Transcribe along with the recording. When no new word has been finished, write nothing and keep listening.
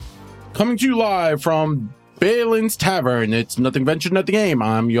Coming to you live from Balin's Tavern. It's Nothing Ventured, Nothing Game.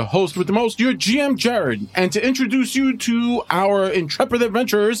 I'm your host with the most, your GM, Jared. And to introduce you to our intrepid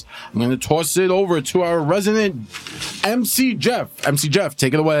adventurers, I'm going to toss it over to our resident MC Jeff. MC Jeff,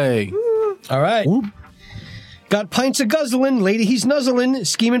 take it away. All right. Whoop. Got pints of guzzling, lady he's nuzzling,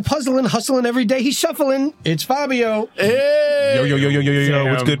 scheming, puzzling, hustling every day he's shuffling. It's Fabio. Hey! Yo,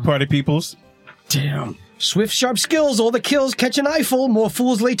 what's good, party peoples? Damn. Swift, sharp skills, all the kills, catch an eyeful, more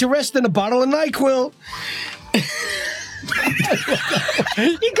fools laid to rest than a bottle of NyQuil.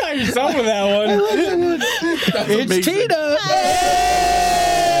 You got yourself with that one. It's amazing. Tina. Hey!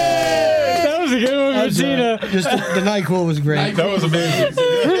 That was a good one for Tina. Just the NyQuil was great. That was amazing.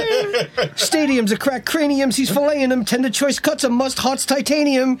 Stadiums, a crack craniums, he's filleting them, tender choice cuts, a must, hearts,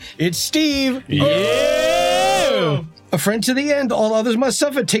 titanium. It's Steve. Yeah. A friend to the end, all others must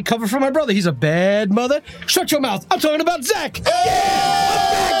suffer. Take cover from my brother, he's a bad mother. Shut your mouth, I'm talking about Zach.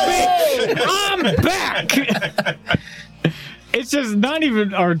 Yeah! I'm back. It's just not even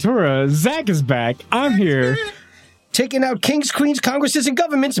Artura. Zach is back. I'm here. Taking out kings, queens, congresses, and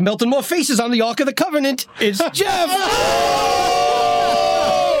governments, melting more faces on the Ark of the Covenant. It's Jeff.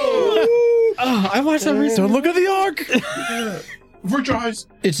 I watched that recently. Look at the arc. Rich eyes.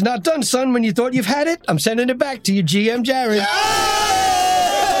 It's not done, son. When you thought you've had it, I'm sending it back to your GM, Jared.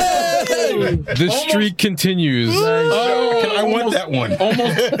 The streak continues. I want that one.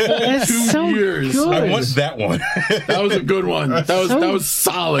 Almost 2 years. Good. I want that one. That was a good one. That was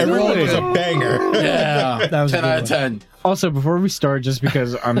solid. Everyone was a banger. Yeah. That was 10 out of 10. Also, before we start, just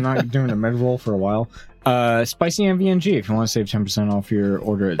because I'm not doing a med roll for a while, Spicy MVNG, if you want to save 10% off your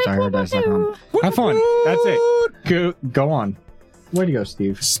order at dieharddice.com. Have fun. That's it. Go on. Way to go,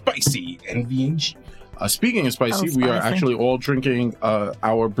 Steve. Spicy and VNG. Speaking of spicy, we are actually all drinking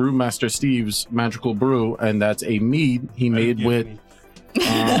our Brewmaster Steve's Magical Brew, and that's a mead he made with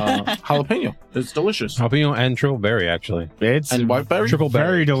jalapeno. It's delicious. Jalapeno and triple berry, actually. It's And white berry? Triple berry.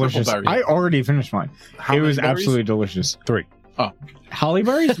 very delicious. Triple berry. I already finished mine. How It many was berries? absolutely delicious. 3. Oh. Holly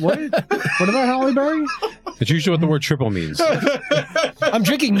berries? What? What about holly berry? It's usually what the word triple means. I'm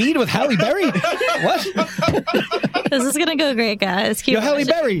drinking mead with Halle Berry. What? This is gonna go great, guys. Keep Yo, Halle watching.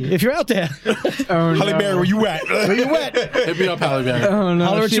 Berry, if you're out there, Oh, Holly no. Berry, where you at? where you at? Hit me up, Halle Berry. Oh, no.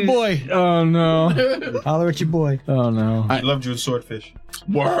 Holler at your boy. Oh, no. Holler at your boy. Oh, no. I loved you with Swordfish.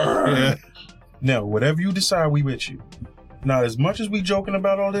 Word. Yeah. No, whatever you decide, we with you. Now, as much as we joking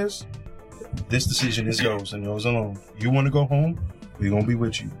about all this decision is yours and yours alone. You want to go home? We're going to be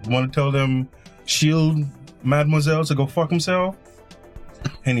with you. You want to tell them shield Mademoiselle to go fuck himself?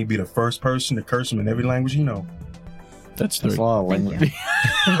 And he'd be the first person to curse him in every language you know. That's That's 3. a lot of language.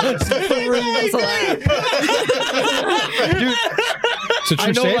 That's a lot. Dude, It's a true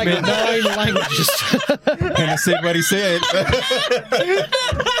I know like statement. 9 languages. And I said what he said.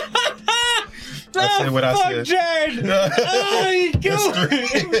 I said what I said. Jared! Oh, you go!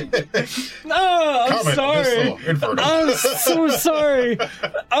 Oh, I'm Comment sorry. this infertile. I'm so sorry.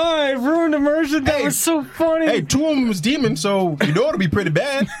 Oh, I ruined immersion. That was so funny. Hey, 2 of them was demons, so you know it'll be pretty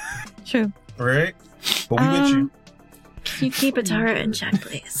bad. True. Right? But we with you. Can you keep Atara in check,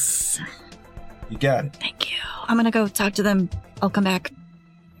 please? You got it. Thank you. I'm gonna go talk to them. I'll come back.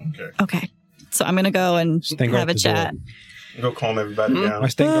 Okay. Okay. So I'm gonna go and Stand guard have a at the chat. Go calm everybody down. I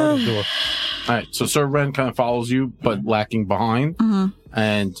stand guard at the door. All right, so Sir Ren kind of follows you, but lacking behind,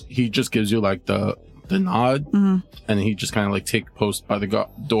 and he just gives you like the nod, and he just kind of like take post by the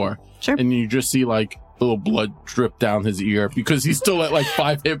door. Sure. And you just see like little blood drip down his ear because he's still at like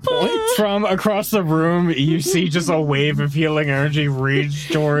 5 hit points. From across the room, you see just a wave of healing energy reach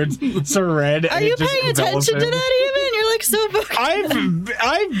towards Sir Red. Are you paying attention to that even? You're like so focused.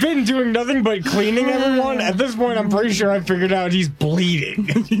 I've been doing nothing but cleaning everyone. At this point, I'm pretty sure I figured out he's bleeding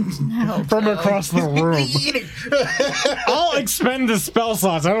from across the room. I'll expend the spell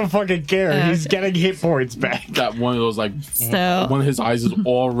slots. I don't fucking care. Okay. He's getting hit points back. Got one of those like So one of his eyes is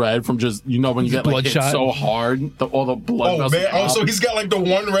all red from just when you get like hit Bloodshot. so hard, all the blood. Oh, vessels man. Oh, pop. so he's got like the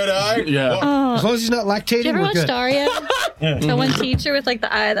one red eye? Yeah. Oh, As long as he's not did you lactating, ever we're watch good. Daria? The one teacher with like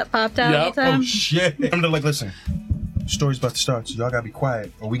the eye that popped out all Yep. the time. oh, shit. I'm like, listen, story's about to start, so y'all gotta be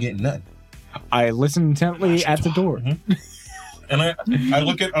quiet or we getting nothing. I listen intently at the door. And I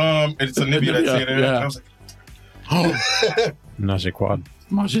look at, it's Olivia that's here. Yeah. I was like, Nausea quad.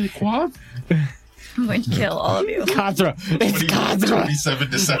 Manger quad? I'm going to kill all of you. Katra. It's Katra. 27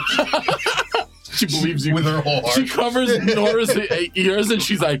 deception She believes you with her whole She heart. covers Nora's ears and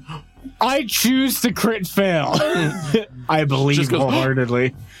she's like, I choose to crit fail. I believe Just goes,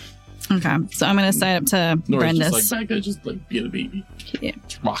 wholeheartedly. Okay, so I'm going to sign up to Nora's Brendis. just like back there, just like being a baby. Yeah.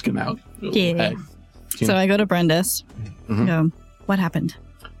 Just rocking out. Yeah. Hey. So I go to Brendis. Go, what happened?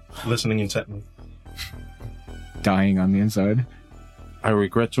 listening intently. Dying on the inside. I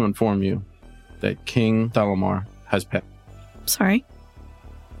regret to inform you that King Dalamar has passed. Sorry.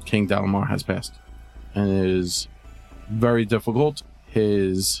 King Dalamar has passed. And it is very difficult.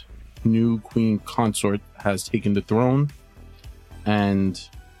 His new queen consort has taken the throne and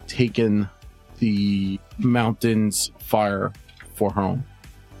taken the mountain's fire for her own.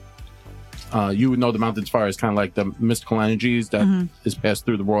 You would know the mountain's fire is kind of like the mystical energies that is passed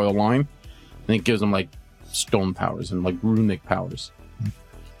through the royal line. And it gives them like stone powers and like runic powers.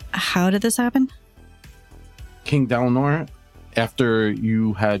 How did this happen? King Dalinor, after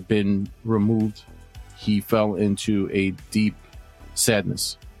you had been removed, he fell into a deep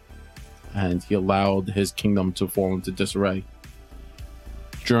sadness. And he allowed his kingdom to fall into disarray.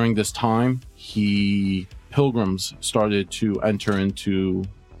 During this time, pilgrims started to enter into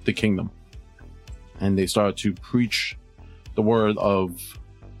the kingdom. And they started to preach the word of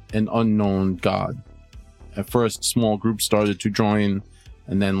an unknown god. At first, small groups started to join,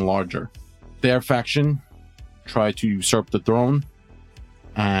 and then larger. Their faction tried to usurp the throne,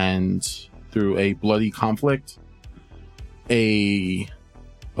 and through a bloody conflict, a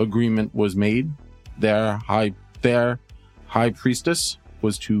agreement was made. Their high priestess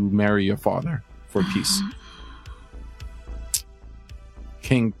was to marry your father for peace.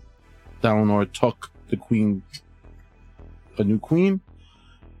 King Dalinor took a new queen,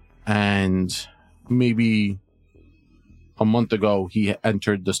 and maybe a month ago he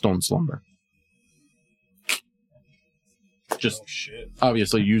entered the stone slumber. Just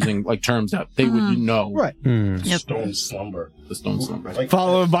obviously using like terms that they would know. Right. Stone slumber. The stone slumber. Like,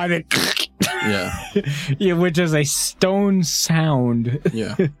 Followed by the Yeah. yeah, which is a stone sound.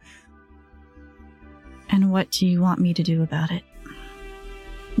 Yeah. And what do you want me to do about it?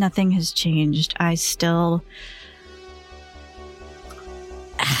 Nothing has changed. I still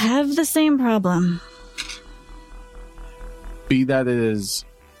have the same problem. Be that it is,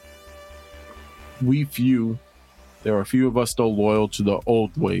 there are a few of us still loyal to the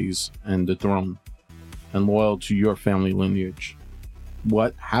old ways and the throne, and loyal to your family lineage.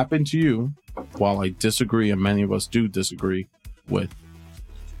 What happened to you, while I disagree, and many of us do disagree with,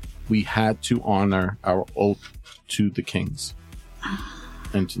 we had to honor our oath to the kings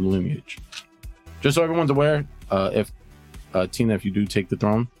and to the lineage. Just so everyone's aware, if Tina, if you do take the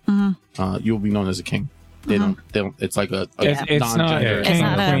throne, you'll be known as a king. They don't. It's like a It's not non-gender. a king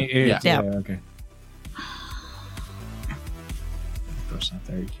not or a- queen. yeah. Okay. Of course not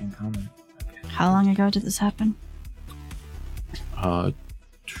there. You can't comment. How long ago did this happen? 2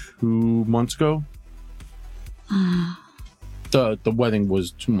 months ago. The wedding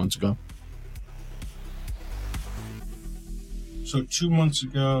was 2 months ago. So 2 months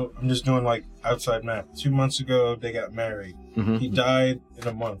ago, I'm just doing like outside math. 2 months ago, they got married. He died in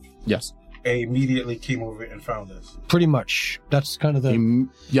a month. Yes. They immediately came over and found us. Pretty much. That's kind of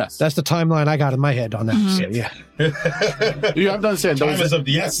Yes. that's the timeline I got in my head on that. So, yeah. You have to understand. Time is of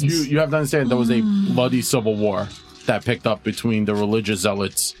the essence. You have to understand there was a bloody civil war that picked up between the religious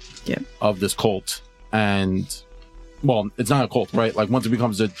zealots of this cult and, well, it's not a cult, right? Like once it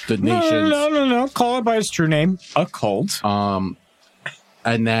becomes the nation's, No. Call it by its true name. A cult.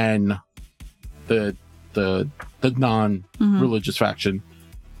 and then the non-religious faction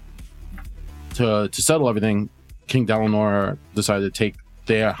to settle everything. King Dalinor decided to take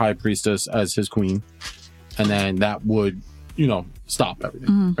their high priestess as his queen, and then that would, stop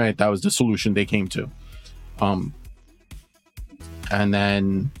everything, right? That was the solution they came to. And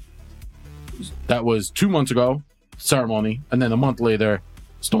then that was 2 months ago, ceremony, and then a month later,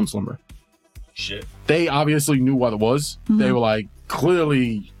 stone slumber. Shit. They obviously knew what it was. They were like,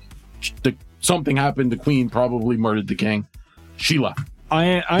 clearly, something happened. The queen probably murdered the king. She left.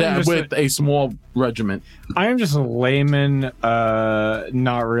 With a small regiment. I am just a layman,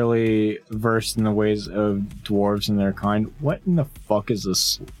 not really versed in the ways of dwarves and their kind. What in the fuck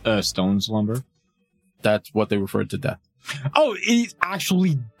is a stone slumber? That's what they referred to death. Oh, he's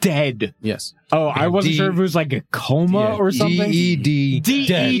actually dead. Yes. Oh, I wasn't sure if it was like a coma or something. D-E-D.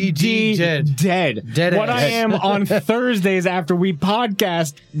 D-E-D. Dead. Dead What I ass. am on Thursdays after we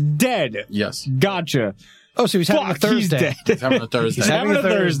podcast, dead. Yes. Gotcha. Oh, so he's having a Fuck, he's Thursday. dead. He's having a Thursday. He's having a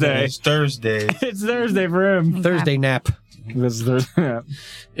Thursday. It's Thursday. It's Thursday for him. Thursday nap. It's Thursday.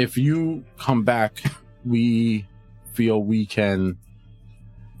 If you come back, we feel we can.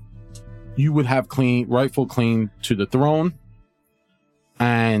 You would have rightful claim to the throne,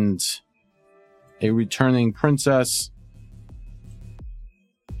 and a returning princess.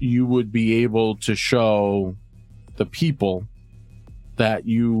 You would be able to show the people that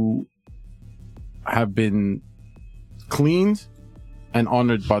you have been cleaned and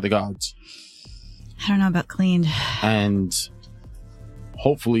honored by the gods. I don't know about cleaned. And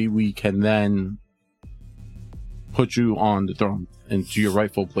hopefully we can then put you on the throne into your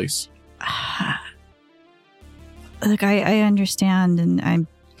rightful place. Look, I understand, and I'm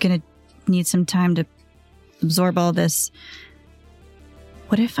gonna need some time to absorb all this.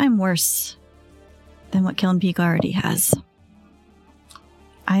 What if I'm worse than what Kiln Peak already has?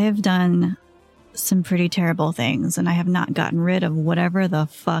 I have done some pretty terrible things, and I have not gotten rid of whatever the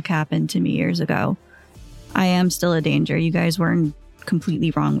fuck happened to me years ago. I am still a danger. You guys weren't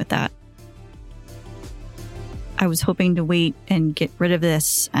completely wrong with that. I was hoping to wait and get rid of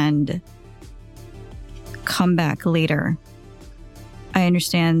this and come back later. I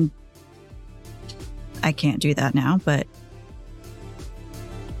understand I can't do that now, but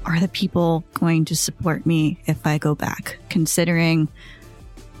are the people going to support me if I go back, considering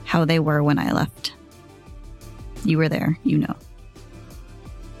how they were when I left? You were there, you know.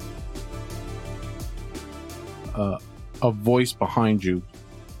 A voice behind you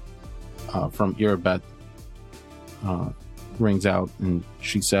from Irabeth rings out, and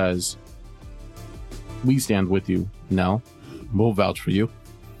she says, "We stand with you, Nell. We'll vouch for you."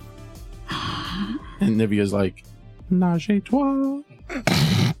 And Nivea's like, "Nage toi."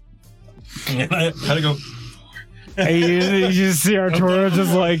 How'd it go? And you just see Arturo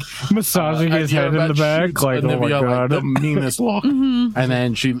just like massaging his head in the back, like, oh my god, the meanest look. And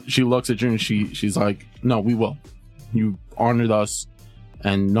then she looks at you and she's like, "No, we will. You honored us,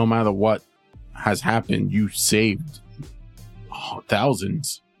 and no matter what has happened, you saved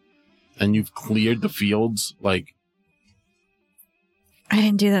thousands, and you've cleared the fields. Like, I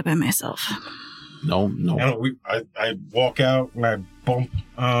didn't do that by myself." No. You know, I walk out and I bump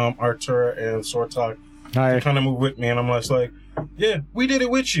Arturo and Sortok. They kind of move with me, and I'm just like, "Yeah, we did it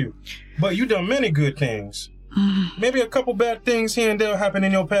with you, but you done many good things. Maybe a couple bad things here and there happened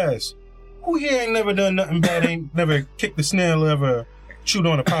in your past. Who here ain't never done nothing bad? Ain't never kicked the snail, ever chewed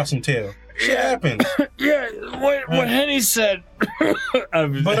on a possum tail? Shit happens." Yeah, what Henny said.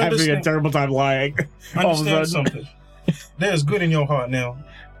 I'm But having a understand- terrible time lying. All of a Understand sudden. something. There's good in your heart now.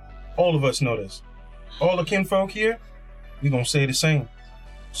 All of us know this. All the kinfolk here, we gonna say the same.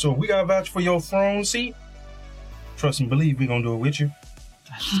 So if we gotta vouch for your throne seat, trust and believe we gonna do it with you.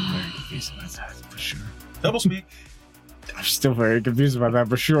 I'm still very confused about that, for sure. Double speak. I'm still very confused about that,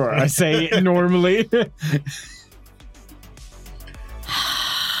 for sure. I say it normally.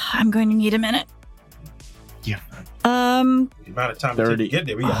 I'm going to need a minute. Yeah. The amount of time it takes 30. to get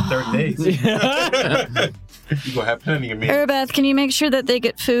there, we got 30 days. You gonna have plenty of me. Irabeth, can you make sure that they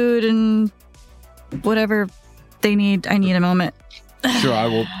get food and whatever they need? I need a moment. Sure,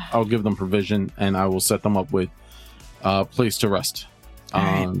 I'll give them provision, and I will set them up with a place to rest.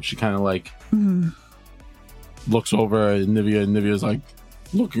 She kind of like looks over at Nivea, and Nivea's like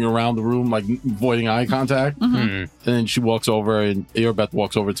looking around the room, like avoiding eye contact. And then she walks over, and Irabeth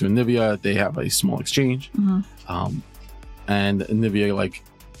walks over to Nivea. They have a small exchange. And Nivea like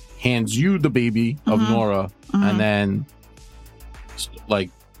hands you the baby of Nora, and then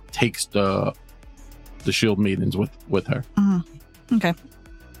like takes the shield maidens with her. Okay.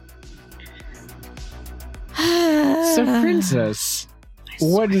 So, Princess,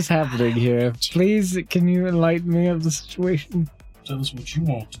 what is happening here? Please, can you enlighten me of the situation? Tell us what you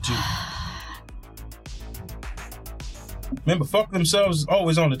want to do. Remember, fuck themselves is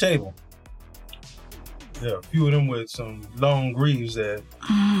always on the table. There are a few of them with some long greaves that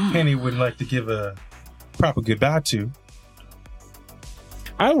Penny wouldn't like to give a proper goodbye to.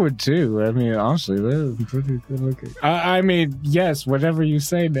 I would too. I mean, honestly, they're pretty good looking. I mean, yes, whatever you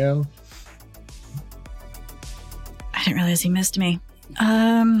say, Nell. I didn't realize he missed me.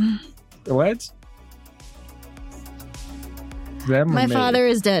 What? My father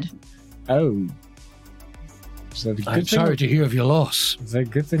is dead. Oh. Is that a good I'm thing? sorry to hear of your loss. Is that a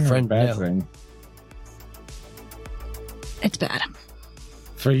good thing or a Friend bad Nell. thing? It's bad.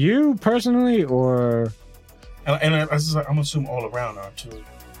 For you personally, or And I was just like, I'm gonna assume all around are too.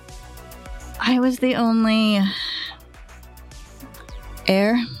 I was the only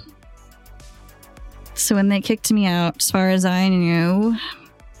heir. So when they kicked me out, as far as I knew,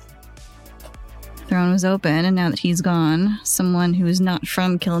 the throne was open, and now that he's gone, someone who is not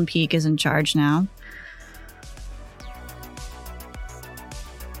from Kiln Peak is in charge now.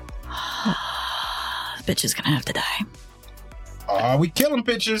 The bitch is gonna have to die. We killing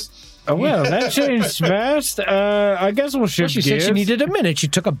bitches. oh well, that changed fast. I guess we'll Well, shift she said gears. she needed a minute. She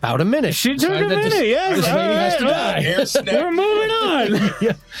took about a minute. She took Decided a that minute. Yes, this lady has to all die. right. Air snap. We're moving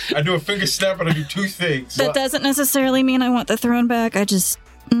on. I do a finger snap and I do two things. That doesn't necessarily mean I want the throne back. I just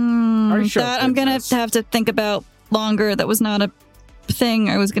Are you sure, that I'm gonna Princess? have to think about longer. That was not a thing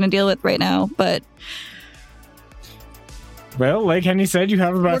I was going to deal with right now, but Well, like Henny said, you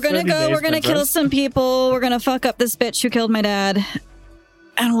have about we're going to 30 go. days, We're going to kill Princess. some people. We're going to fuck up this bitch who killed my dad.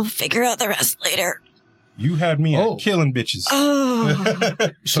 And we'll figure out the rest later. You had me Oh. at killing bitches.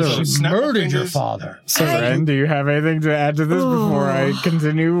 Oh, So Snap you my murdered your fingers. father. So, Ren, do you have anything to add to this before I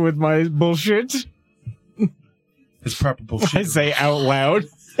continue with my bullshit? It's proper bullshit. I say out loud.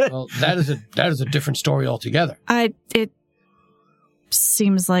 Well, that is a different story altogether. it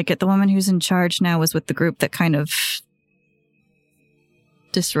seems like it. The woman who's in charge now was with the group that kind of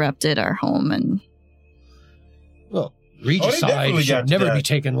disrupted our home, and Well, Oh, they regicide definitely got should to never that. be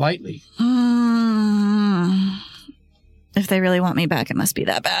taken lightly. if they really want me back, it must be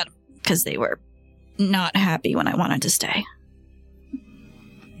that bad because they were not happy when I wanted to stay.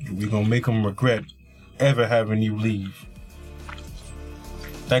 We're going to make them regret ever having you leave.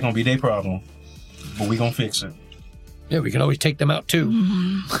 That's going to be their problem. But we're going to fix it. Yeah, we can always take them out too.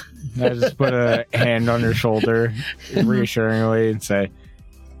 I just put a hand on your shoulder reassuringly and say,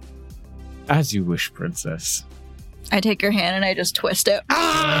 as you wish, Princess. I take your hand and I just twist it. No,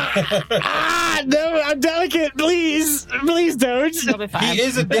 I'm delicate. Please. Please don't. It'll be fine. He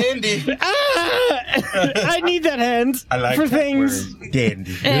is a dandy. I need that hand I like for that things. word.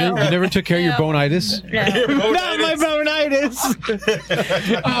 Dandy. You never took care of your bonitis? Not my bonitis.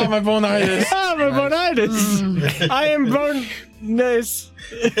 Oh, my bonitis. Ah, my bonitis. I am bonus.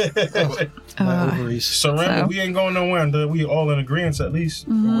 My ovaries. So, remember, we ain't going nowhere until we all in agreement, at least.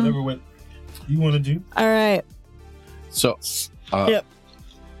 Or whatever what you want to do. All right. So, Yep.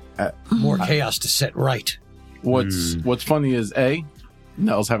 More chaos to set right. what's funny is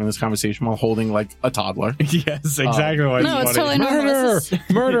Nell's having this conversation while holding like a toddler. Yes, exactly what No, you it's wanted. totally normal. This is-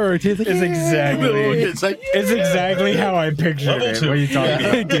 Murder! It's exactly. It's like, It's exactly how I pictured it. What are you talking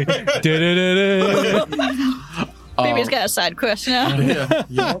about? Baby's got a side quest now.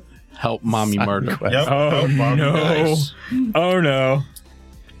 yeah. Help mommy murder. Yep. Oh, Bobby, no. nice. Oh no.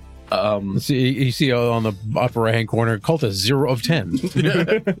 See, you see on the upper right hand corner, cultist 0 of 10.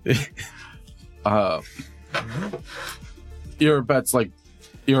 Irabet's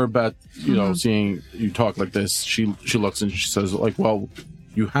you know, seeing you talk like this, she looks and she says, like, well,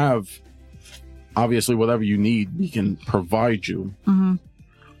 you have obviously whatever you need, we can provide you.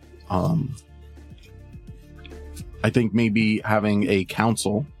 I think maybe having a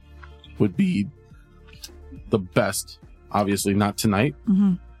council would be the best. Obviously, not tonight.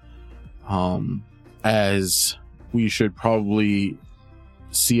 As we should probably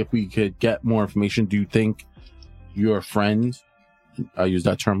see if we could get more information. Do you think your friend, I use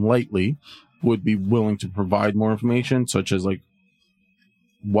that term lightly, would be willing to provide more information, such as like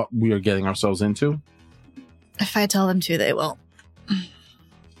what we are getting ourselves into? If I tell them to, they will.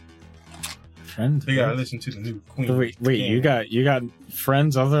 Friends. You gotta listen to the new queen. Wait, you got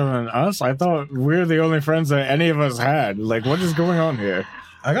friends other than us? I thought we were the only friends that any of us had. Like, what is going on here?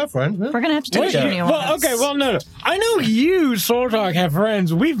 I got friends, man. We're gonna have to take a new Well, okay, well, no. I know you, Sortok, have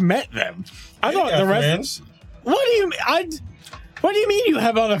friends. We've met them. I thought the rest. Friends. What do you mean? What do you mean you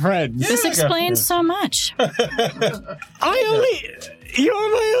have other friends? This I got explains so much. You're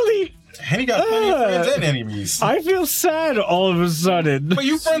my only. Henny got plenty of friends and enemies. I feel sad all of a sudden. But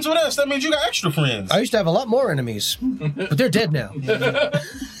you friends with us, that means you got extra friends. I used to have a lot more enemies, but they're dead now.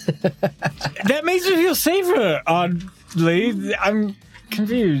 That makes me feel safer, oddly. I'm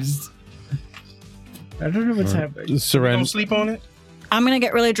confused. I don't know what's happening. Don't Seren, sleep on it? I'm gonna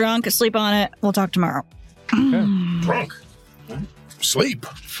get really drunk, sleep on it. We'll talk tomorrow. Drunk. Sleep.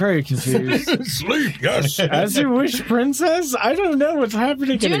 Very confused. Sleep, yes. As you wish, princess. I don't know what's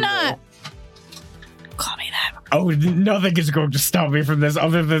happening. Do anymore. not call me that. Oh, nothing is going to stop me from this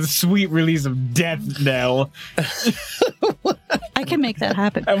other than the sweet release of death knell. I can make that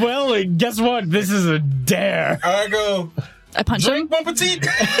happen. Well, guess what? This is a dare. I go, I punch him. drink mon petit.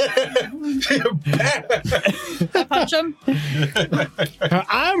 I punch him.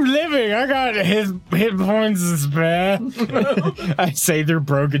 I'm living. I got hit points to spare. I say through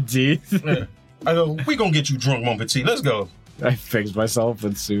broken teeth. I go, we gonna get you drunk, mon petit. Let's go. I fix myself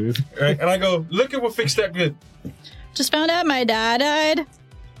and soothe. Right? And I go, look at what fixed that good. Just found out my dad died,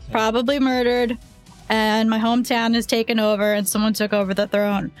 probably murdered, and my hometown is taken over and someone took over the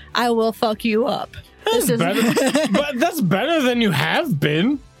throne. I will fuck you up. This is But that's better than you have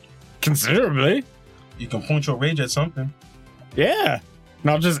been, considerably. You can point your rage at something. Yeah,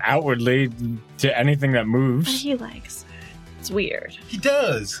 not just outwardly to anything that moves. he likes it. It's weird. He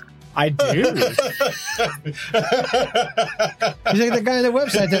does. I do. He's like the guy on the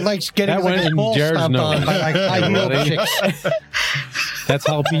website that likes getting That like, went his in balls Jared's stomped on nose. by like high heel Everybody. chicks. that's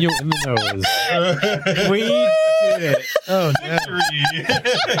jalapeno in the nose. We did it. Oh, no.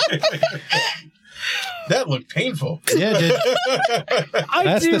 That looked painful. Yeah, dude.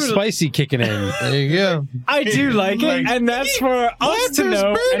 That's the spicy kicking in. There you go. I do like it, and that's for us to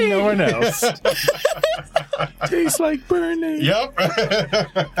know and no one else. Tastes like burning. Yep.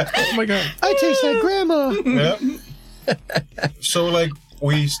 Oh my god. I taste like grandma. Yep. So like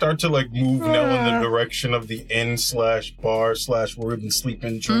we start to like move Nell in the direction of the inn/bar/ where we've been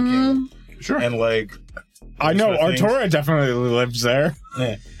sleeping, drinking, Sure. and like I know things. Artura definitely lives there.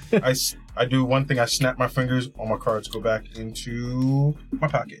 Yeah. I do one thing. I snap my fingers. All my cards go back into my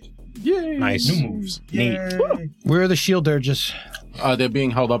pocket. Yay. Nice. New moves. Neat. Yay. Where are the shield dirges? They're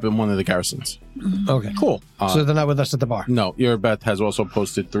being held up in one of the garrisons. Okay, cool. So they're not with us at the bar. No, Erebeth has also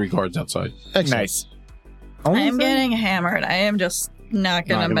posted 3 guards outside. Excellent. Nice. I am getting hammered. I am just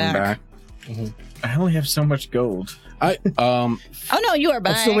knocking them back. I only have so much gold. Oh no, you are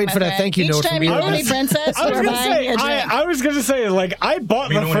buying. still waiting my for that friend. thank you Each note from time you you. call me princess, I you was are gonna buying say, me a drink. I was gonna say, like, I bought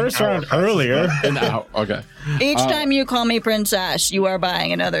We the know in first an hour round passes, earlier. An hour. Okay. Each time you call me princess, you are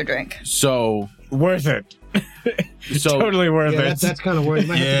buying another drink. So, Worth it. Totally worth Yeah, it. that's kind of weird. You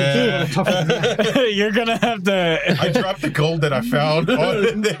might have to get a little tougher than that. You're gonna have to. I dropped the gold that I found.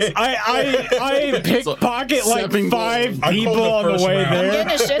 I pickpocket like Seven 5 gold. I people called the on the first way round. I'm there.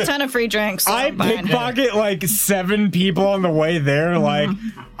 getting a shit ton of free drinks. So I I'm buying it. pickpocket like 7 people on the way there. Like,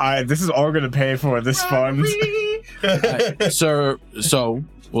 this is all gonna pay for this fund. sir, so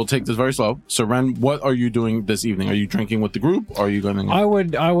we'll take this very slow. So, Ren, what are you doing this evening? Are you drinking with the group? Or are you going to...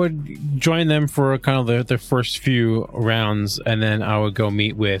 I would join them for kind of the first few rounds, and then I would go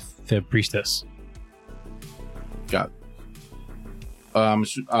meet with the priestess. Got it. I'm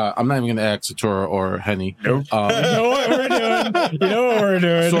not even going to ask Satura or Henny. Nope. You know what we're doing. You know what we're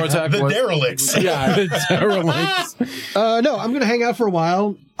doing. Sword attack. The what- derelicts. Yeah, the derelicts. No, I'm going to hang out for a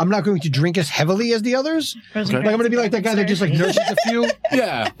while. I'm not going to drink as heavily as the others. Like, I'm going to be like that guy that just like nurses a few.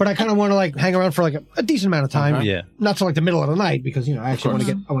 Yeah. But I kind of want to like hang around for like a decent amount of time. Okay. Yeah. Not till like the middle of the night because I actually want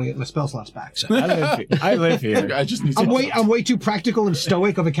to get my spell slots back. So I live here. I just need I'm some... way too practical and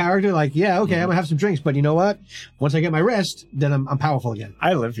stoic of a character. Like, yeah, okay, I'm gonna have some drinks, but you know what? Once I get my rest, then I'm powerful again.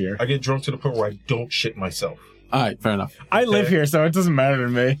 I live here. I get drunk to the point where I don't shit myself. All right, fair enough. I live here, so it doesn't matter to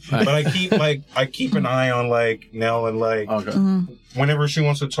me. But I keep an eye on like Nell and like Okay. whenever she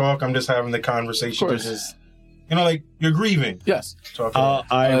wants to talk, I'm just having the conversation. Of course. Just, like you're grieving. Yes. Talk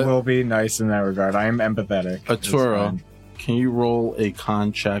I will be nice in that regard. I am empathetic. It's Atura, fine. can you roll a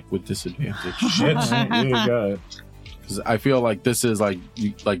con check with disadvantage? shit. You got it. Because I feel like this is like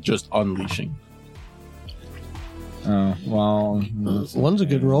just unleashing. Oh, well. One's a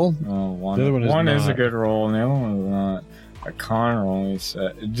good roll. Oh, one, The other one is is a not. good roll, and the other one is not. A con roll.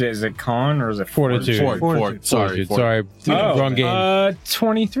 Is it con or is it Fortitude. Fort. Sorry. Sorry. Oh, Wrong game.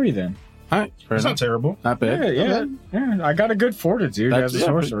 23 then. All right, fair It's enough. not terrible. Not bad. Yeah. I got a good fortitude That's- as a yeah,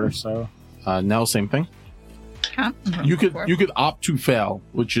 sorcerer, so. Nell, same thing. Huh? You could opt to fail,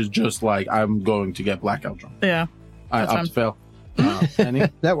 which is just like I'm going to get blackout drunk. Yeah. I That's opt to fail. Henny?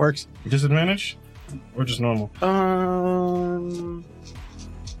 That works. Disadvantage or just normal?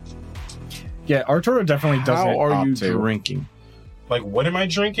 Yeah, Arturo definitely doesn't. How are you opt to. drinking? Like what am I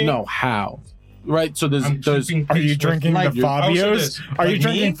drinking? No, how? Right. So I'm there's keeping Are you pace with- drinking Like- the Fabios? Are you Like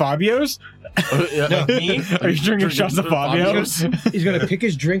drinking me? Fabios? No, me? Are you drinking shots of Fabios? He's gonna pick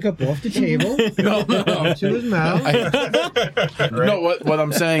his drink up off the table, no. into his mouth. No, what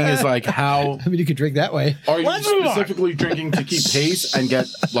I'm saying is like how I mean, you could drink that way. are you Let's move on. specifically drinking to keep pace and get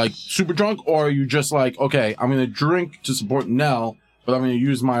like super drunk, or are you just like, okay, I'm gonna drink to support Nell, but I'm gonna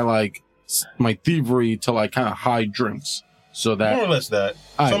use my my thievery to like kind of hide drinks so that More or less that.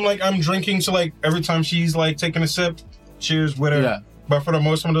 So I'm drinking, so like every time she's like taking a sip, cheers, whatever. Yeah. But for the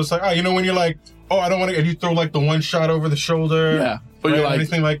most part, I'm just like, when you're like, I don't want to, and you throw like the one shot over the shoulder. yeah. But you're Right, like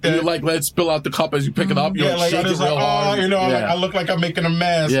anything like that. You're like, let's spill out the cup as you pick it up. You Yeah, like I shake it just real like, hard. I'm like, Yeah. I look like I'm making a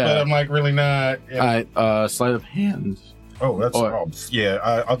mess, Yeah. but I'm like really not. Yeah. All right, sleight of hand Oh, that's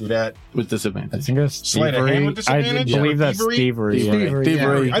I'll do that. with I disadvantage. think it's Sleight of hand with I disadvantage? believe Yeah. that's Thievery? thievery. yeah. Thievery,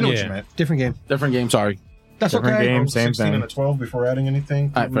 Thievery. yeah. I know what Yeah. you meant. Different game. Different game. Sorry. That's Different okay. game. Same 16 thing. and a 12 before adding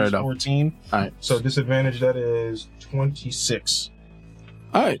anything. All right, fair Thievery's enough. 14. All right. So disadvantage, that is 26.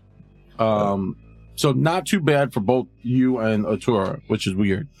 All right. So not too bad for both you and Atura, which is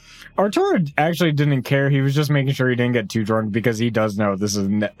weird. Arturo actually didn't care. He was just making sure he didn't get too drunk because he does know this is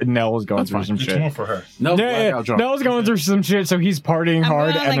Nell is going That's through fine. some It's shit. more for her. No, Yeah, blackout drunk. Nell's going through some shit, so he's partying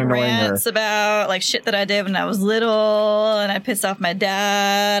hard going on, and annoying her. rants about like shit that I did when I was little, and I pissed off my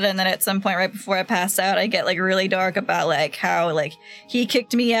dad. And then at some point, right before I pass out, I get like really dark about like how like he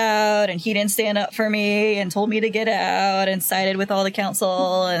kicked me out and he didn't stand up for me and told me to get out and sided with all the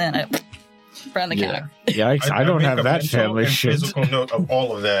council. And then Front of the counter. Yikes! I don't make have a that mental family and shit. Physical note of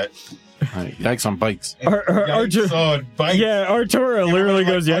all of that. Right, yikes on bikes. Yikes on bikes. Yeah, Artura literally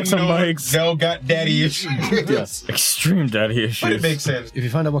goes yikes on bikes. Dell got daddy issues. Yes. Extreme daddy But it issues. makes sense. If you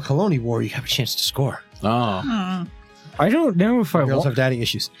find out what Coloni wore, you have a chance to score. Oh. I don't know if I Girls want. have daddy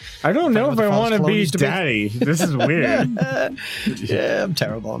issues. I don't know if I Find out want what to the be used to be. daddy. This is weird. Yeah, I'm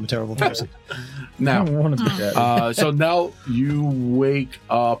terrible. I'm a terrible person. I Now, don't want to be daddy. so now you wake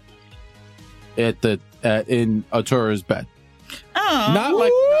up in Atura's bed. Oh. Not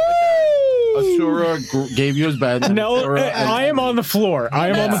like Atura gave you his bed. No, Atura- I am on the floor. I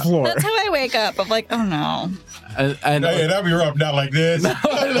am on the floor. That's how I wake up. I'm like, oh no. and Hey, that'll be rough, not like this.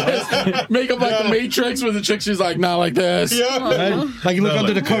 make up like the Matrix with the chick. She's like, not like this. Yeah. Like you look No,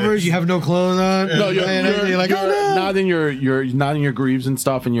 under like the covers, you have no clothes on. No, you're like, oh no. not in your greaves and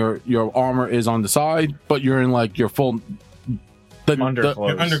stuff, and your armor is on the side, but you're in like your full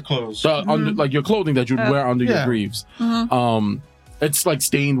Underclothes. Underclothes. like your clothing that you'd wear under your Yeah. greaves. It's like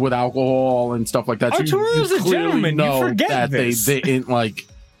stained with alcohol and stuff like that. So Arturo's you a clearly gentleman. You know forget that this. they didn't like.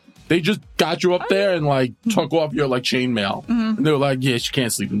 They just got you up there and like took off your like chainmail. And they were like, "Yeah, she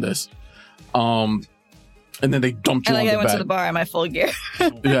can't sleep in this." And then they dumped you And on like the I went bed. to the bar in my full gear.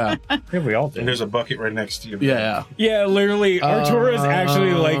 Yeah, Yeah, we all And did. there's a bucket right next to you. yeah. Yeah, literally, Artura's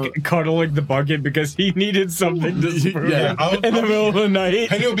actually like cuddling the bucket because he needed something to spoon Yeah. him in the middle of the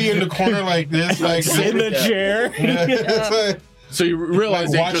night And he'll be in the corner like this, like in the chair. It's like, So you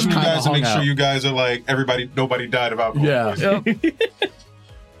realize they watching just you kind guys of to make hung sure out. you guys are like nobody died of alcohol. Yeah.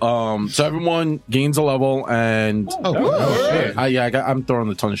 So everyone gains a level, and I'm throwing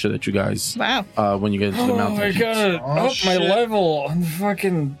a ton of shit at you guys. Wow. When you get into the mountains. gotta Oh, up my shit. level on the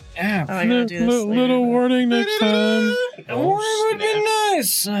fucking app. Oh, I gotta do this. Little warning next time. would be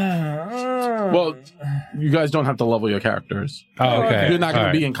nice. Well, you guys don't have to level your characters. Oh, okay. You're not going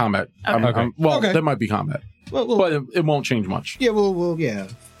All to be right. in combat. Okay. Well, Okay. there might be combat, Well, but it won't change much. yeah, yeah.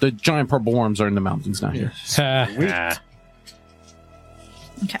 The giant purple worms are in the mountains now here.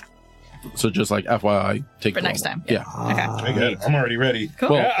 Okay. So just like FYI, take For the next level. time. Yeah. Okay. I got it. I'm already ready. Cool.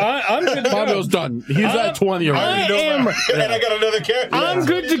 Well, I'm good to Fabio's go. done. He's at 20 already. And I got another character. I'm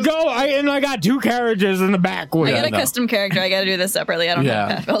good to go. I got 2 carriages in the back with I got a no. custom character. I gotta do this separately. I don't Yeah.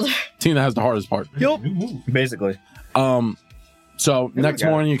 have Path Builder. Tina has the hardest part. basically. So next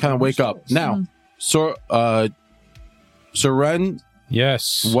morning you kind of wake up. Now, Seren,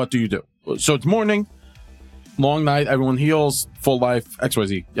 Yes. what do you do? So it's morning, long night, everyone heals, full life,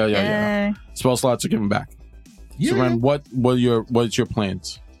 XYZ. Yeah. Yay. Spell slots are given back. Seren, what's your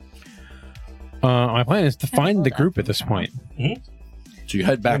plans? My plan is to find the group at this point. So you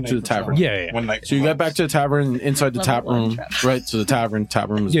head back to the tavern. Yeah. One night. So you get back to the tavern, inside the Level tap one room, trap. right? So the tavern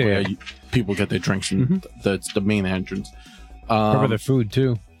is Yeah, where yeah. people get their drinks, and that's the main entrance. Cover the food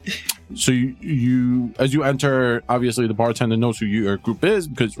too. So you as you enter, obviously the bartender knows who your group is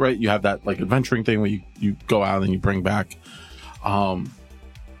because right, you have that like adventuring thing where you go out and you bring back.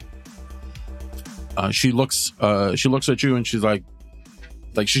 She looks at you and she's like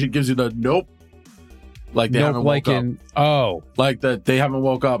she gives you the nope. Like they Nope, haven't like woke up. in Like that they haven't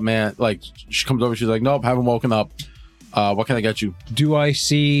woke up, man. Like she comes over, she's like, nope, haven't woken up. What can I get you? do I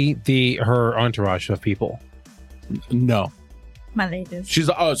see her entourage of people? No. My ladies. She's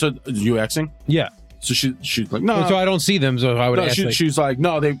so you Xing? Yeah. So she's like, no. So I don't see them, so I would No, ask. she's like,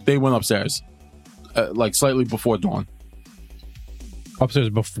 no, they went upstairs, like slightly before dawn. Upstairs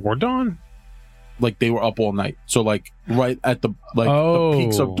before dawn? Like they were up all night. So like right at the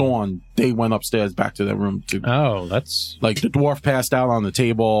peaks of dawn, they went upstairs back to their room to. Oh, that's Like the dwarf passed out on the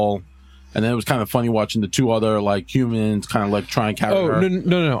table, and then it was kind of funny watching the 2 other like humans kind of like try and carry her.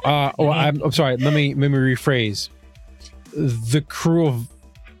 no. I'm sorry. Let me rephrase. The crew of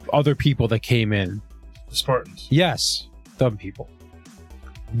other people that came in. The Spartans. Yes, dumb people.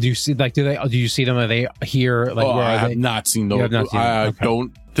 Do you see? Like, do you see them? Are they here? Like, where I are have they? not seen those. You have not seen them. I Okay.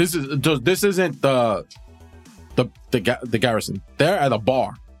 don't. This isn't the garrison. They're at a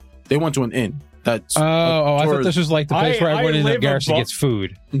bar. They went to an inn. That's I thought tourist- this was like the place where I everyone in the live garrison above- gets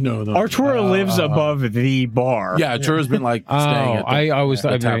food. no. Artura lives above the bar. Yeah, Tura's been like staying at the, I was the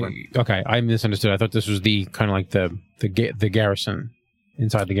I tavern. mean, okay. I misunderstood. I thought this was the kind of like the garrison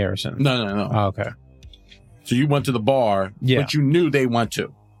inside the garrison. No. Oh, okay. So you went to the bar, Yeah. but you knew they went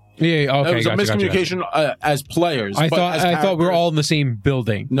to. Yeah. Okay. It was a gotcha. miscommunication as players. I but thought as we were characters- all in the same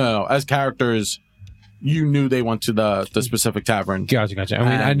building. No, as characters, you knew they went to the specific tavern. Gotcha. I mean,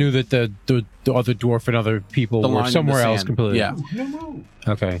 I knew that the other dwarf and other people were somewhere else completely. Yeah.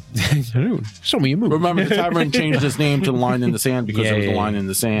 Okay. Show me your move. Remember, the tavern changed its name to the Line in the Sand because it was the Line in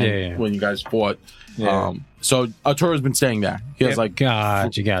the Sand Yeah. when you guys fought. Yeah. So Arturo's been staying there. He has like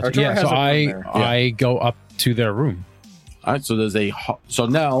Gotcha. Arturo Yeah, has so a room there. I go up to their room. All right, so there's so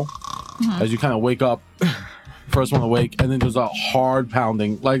now as you kind of wake up, first one to wake, and then there's a hard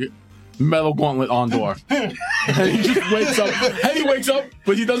pounding like metal gauntlet on door, and he just wakes up. And he wakes up,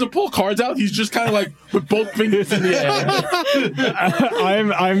 but he doesn't pull cards out. He's just kind of like with both fingers in the air.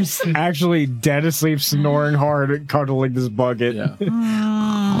 I'm actually dead asleep, snoring hard, cuddling this bucket. Yeah.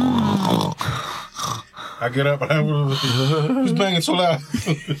 I get up and who's banging so loud?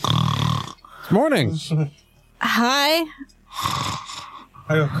 Morning. Hi.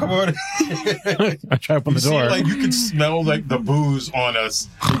 I go, come on. I try to open You the see, door. like, you can smell, like, the booze on us.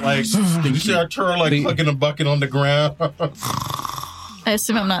 Like, you see Arturo, like, plugging a bucket on the ground. I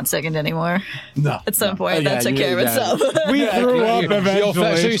assume I'm not second anymore. No. At some point, Yeah, that took care of yeah. itself. We grew up So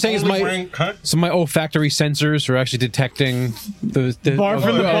eventually. you're saying so my olfactory sensors are actually detecting the Barf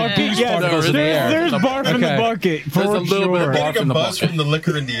in the bucket. Yeah. Yeah, There's there's barf in the Okay. bucket. For There's a little bit of sure. barf Getting in a the buzz bucket. from the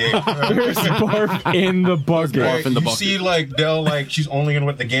liquor in the air. There's barf in the bucket. Barf in the You bucket. see, like, Dell, like, she's only in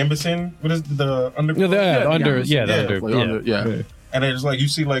what the Gambus in? What is the under? No, the under. Yeah, Yeah. yeah. And it's like, you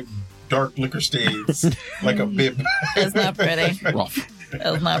see, like, dark liquor stains, like a bib. It's not pretty. Rough.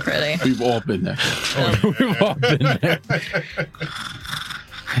 It's not pretty. We've all been there. We've all been there.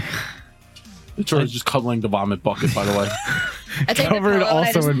 Arturo's just cuddling the vomit bucket, by the way. I take Covered the pillow and I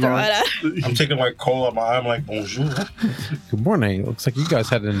also just in throw barf. it out. I'm taking, like, coal out my eye. I'm like, bonjour. Good morning. Looks like you guys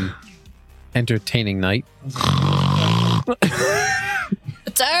had an entertaining night.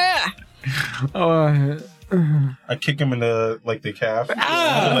 Tara! I kick him in the, like, the calf. To,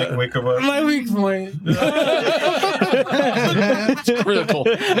 like, wake him up. My weak point. It's critical.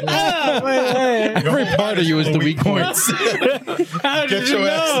 Every part of you is the weak point. How did Get you your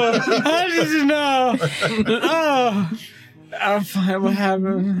know? How did you know? Oh, I'm fine. What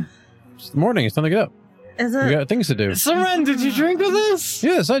happened? It's the morning. It's time to get up. Is We it? got things to do. Soren, did you drink with us?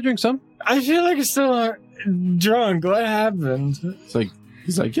 Yes, I drink some. I feel like I'm still drunk. What happened? It's like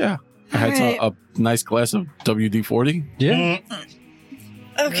he's like, yeah. I had a nice glass of WD-40. Yeah.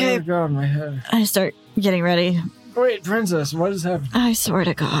 Okay. Oh god, my head. I start getting ready. Wait, princess, what has happened? I swear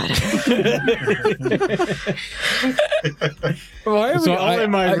to God. Why are we all in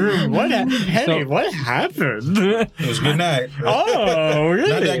my room? What? So- What happened? It was good night. Oh, really?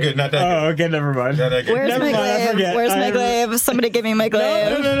 Not that good, not that Oh, okay, never mind. Not that good. Where's Never my mind, I glaive? forget. Where's my I- glaive? Somebody give me my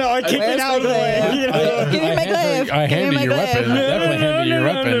glaive. No, I kicked Where's it out of the my way. glaive? You know? Give me my glaive. I Give me handed my your glaive. weapon. I definitely handed you your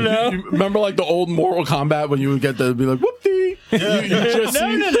weapon. No. You remember like the old Mortal Kombat when you would get the be like whoop-dee? You just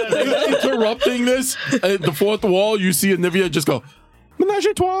see interrupting this at the fourth wall. You see Anivia just go menage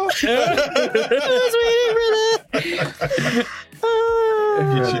a trois. I was waiting for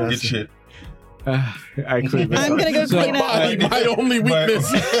that. Good shit. I cleaned it I'm up. gonna go clean up. My only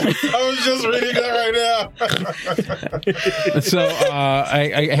weakness. I was just reading that right now. So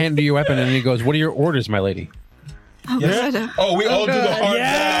I hand you your weapon, and he goes, "What are your orders, my lady?" Oh, God. Oh, we all do the hard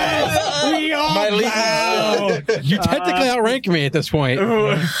Yes! We all My bow. You technically outrank me at this point.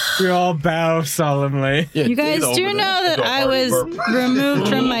 We all bow solemnly. Yeah, You guys Data do over know there. that I was removed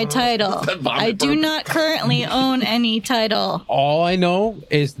from my title. That vomit I do burp. not currently own any title. All I know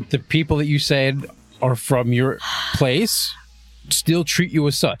is the people that you said are from your place still treat you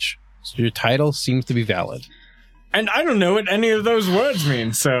as such. So your title seems to be valid. And I don't know what any of those words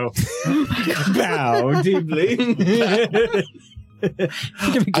mean, so bow deeply. You're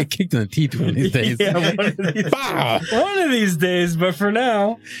gonna get kicked in the teeth one of these days. Yeah, one of these days, but for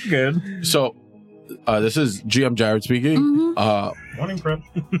now, good. So, this is GM Jared speaking. Morning prep.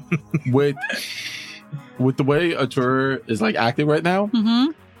 With the way Arturo is like acting right now,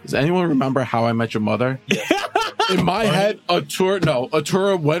 does anyone remember How I Met Your Mother? In my head,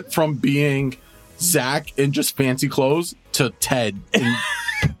 Arturo went from being Zach in just fancy clothes to Ted in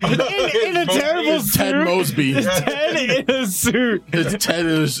In a terrible Ted suit. Mosby. Ted in a suit. It's Ted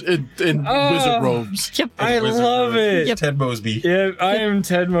is in wizard robes. Yep. I love it. Yep. Ted Mosby. Yeah, I am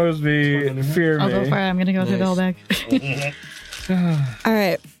Ted Mosby. Fear I'll go me. for it. I'm gonna go through the whole bag. All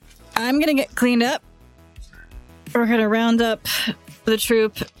right. I'm gonna get cleaned up. We're gonna round up the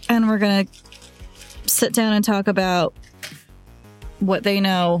troop and we're gonna sit down and talk about what they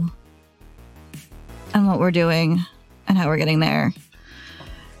know and what we're doing and how we're getting there.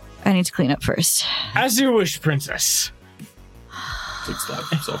 I need to clean up first. As you wish, princess. Take stab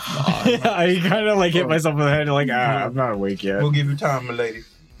himself in the eye. I kind of like hit myself in the head, like, I'm not awake yet. We'll give you time, my lady.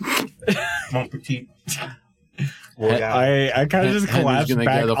 Mon petit. I kind of just Henry's collapsed gonna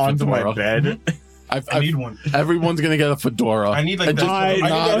back get a onto my fedora. bed. I need one. Everyone's gonna get a fedora. I need like And this. just I need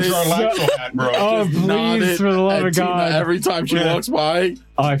nod like it. our Laxo hat, bro. Oh, Just nod please, it for the love at of Tina God. every time she Yeah. walks by. I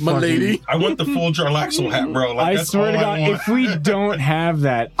My fucking- lady. I want the full Jarlaxle hat, bro. Like, I that's swear to all God, I want. if we don't have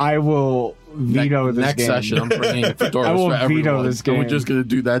that, I will veto this Next game. session, I'm bringing fedoras I will for veto everyone. this And we're game. just gonna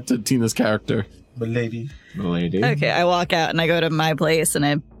do that to Tina's character. But lady, Lady. Okay, I walk out and I go to my place and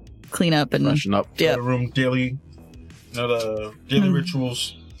I clean up and Freshen up. yeah. the room daily, the daily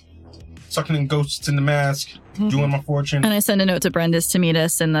rituals, sucking in ghosts in the mask, doing my fortune. And I send a note to Brenda's to meet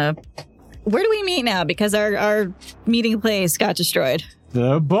us in the. Where do we meet now? Because our meeting place got destroyed.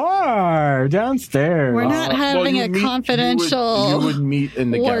 The bar downstairs. We're not having you a meet- confidential You would meet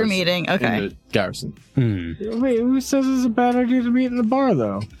in the war garrison. meeting. In Okay. the garrison. Wait, who says it's a bad idea to meet in the bar,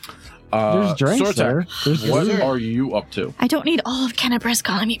 though? There's drinks Sortek, there. There's what dessert. are you up to? I don't need all of Kennebress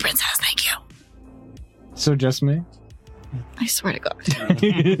calling me princess. Thank you. So just me? I swear to God.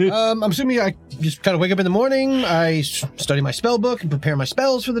 I'm assuming I just kind of wake up in the morning. I study my spell book and prepare my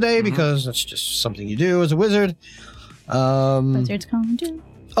spells for the day because that's just something you do as a wizard. Wizards come do.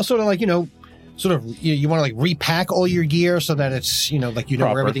 I'll sort of like, you want to like repack all your gear so that it's, like you know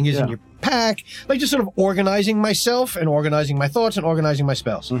Proper, where everything is in yeah. your pack. Like just sort of organizing myself and organizing my thoughts and organizing my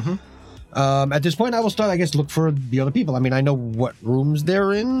spells. At this point, I will start, I guess, look for the other people. I mean, I know what rooms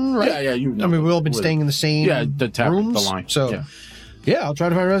they're in, right? Yeah, you know. I mean, we've all been staying in the same the tap, rooms. the line. So, yeah, I'll try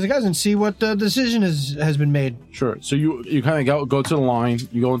to find the other guys and see what decision has been made. Sure. So you kind of go to the line,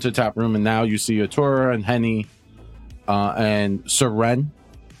 you go into the tap room, and now you see Atura and Henny and Seren,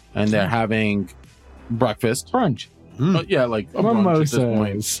 and they're having breakfast. Brunch. Yeah, like a brunch at this point.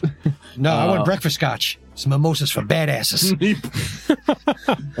 Mimosas. No, I want breakfast scotch. It's mimosas for badasses.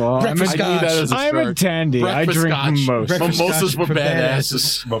 Well, Breakfast I need that as a I'm a shirt. dandy. I Breakfast drink scotch. mimosas. Breakfast Mimosas scotch for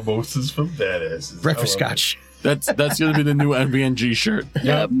badasses. Mimosas for badasses. Breakfast I love scotch. That's gonna be the new NVNG shirt.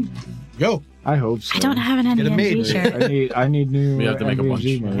 Yep. Go. I hope so. I don't have an Get it made. NVNG shirt. I need new. We have to make a bunch.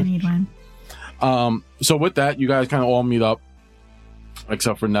 NVG I merch. need one. So with that, you guys kind of all meet up,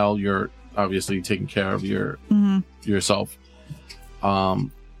 except for Nell. You're obviously taking care of yourself.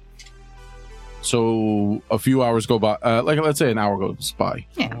 So a few hours go by, like let's say an hour goes by.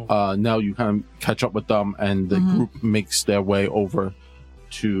 Yeah. Now you kind of catch up with them, and the group makes their way over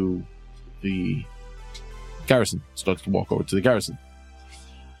to the garrison. Starts to walk over to the garrison.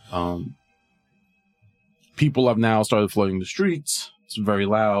 People have now started flooding the streets. It's very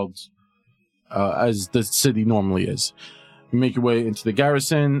loud, as the city normally is. You make your way into the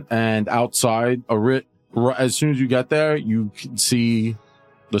garrison, and outside, as soon as you get there, you can see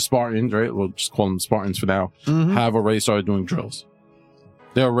the Spartans, right? We'll just call them Spartans for now, have already started doing drills.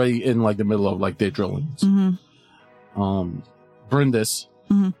 They're already in like the middle of like their drillings. Brindis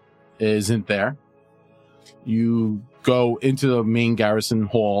isn't there. You go into the main garrison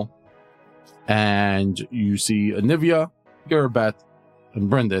hall and you see Anivia, Irabeth, and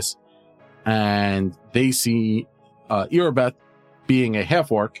Brindis, and they see Irabeth being a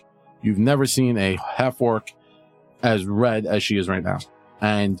half-orc. You've never seen a half-orc as red as she is right now.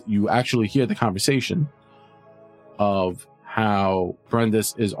 And you actually hear the conversation of how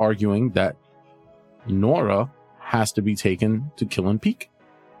Brindis is arguing that Nora has to be taken to Killing Peak.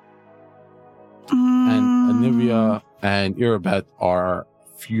 And Anivia and Irabeth are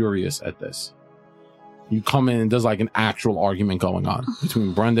furious at this. You come in and there's like an actual argument going on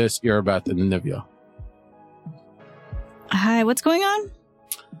between Brindis, Irabeth, and Anivia. Hi, what's going on?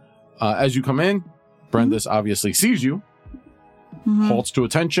 As you come in, Brindis obviously sees you, halts to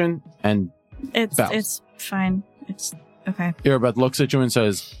attention, and bows. It's fine. It's okay. Irabeth looks at you and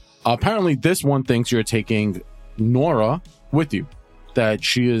says, apparently this one thinks you're taking Nora with you, that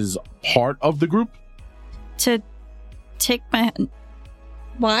she is part of the group. To take my.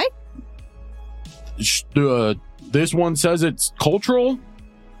 Why? This one says it's cultural.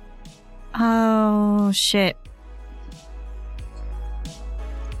 Oh shit!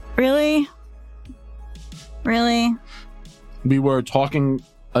 Really? We were talking,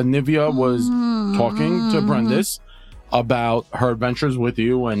 Anivia was talking to Brindis about her adventures with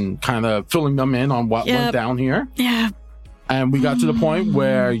you and kind of filling them in on what went down here. Yeah. And we got to the point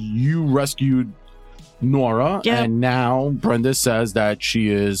where you rescued Nora, and now Brindis says that she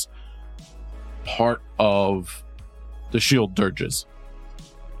is part of the shield dirges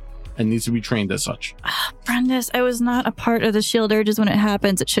and needs to be trained as such. Brindis, I was not a part of the shield urges when it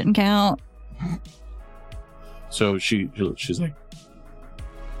happens. It shouldn't count. So she's like,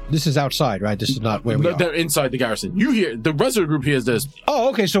 This is outside, right? This is not where we are. They're inside the garrison. You hear the rest of the group hears this. Oh,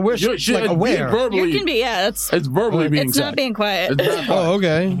 okay. So we're like aware. You can be, yeah. It's verbally being it's said. not being quiet. It's not quiet. Oh,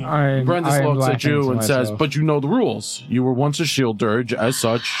 okay. Brandis I am looks at laughing you to and says, myself. "But you know the rules. You were once a shield dirge. As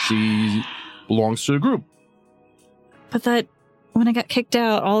such, she belongs to the group. But that when I got kicked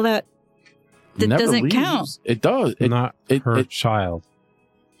out, all that Never doesn't leaves. count. It does. Not her child.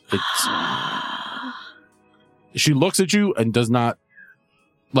 She looks at you and does not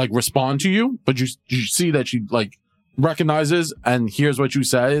like respond to you, but you see that she like recognizes and hears what you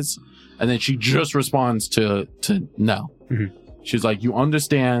says, and then she just responds to Nell. Mhm. She's like, you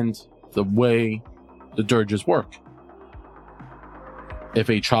understand the way the dirges work. If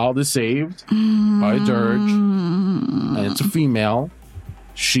a child is saved by a dirge and it's a female,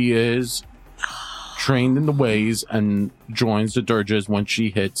 she is trained in the ways and joins the dirges when she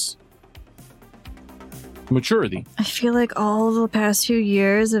hits maturity. I feel like all the past few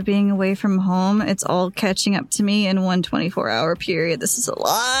years of being away from home, it's all catching up to me in one 24-hour period. This is a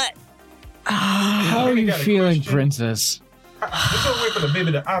lot. How are you got a feeling, question. Princess? There's no way for the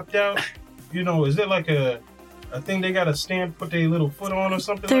baby to opt out. You know, is there like a thing they got to stand, put their little foot on or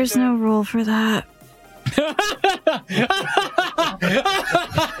something? There's like no rule for that.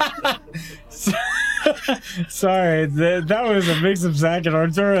 Sorry, that was a mix of Zack and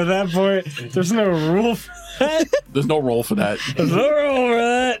Arturo at that point. There's no rule for that. There's no role for that. There's no rule for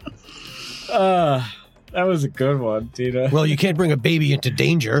that. That was a good one, Tina. Well, you can't bring a baby into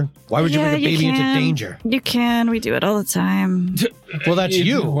danger. Why would you bring a baby into danger? You can. We do it all the time. Well, that's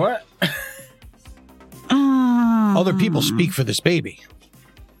you. What? Other people speak for this baby.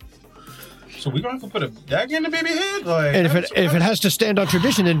 So we're going to have to put a dagger in the baby head? Like, And if it has to stand on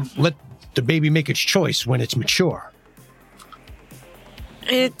tradition, then let the baby make its choice when it's mature.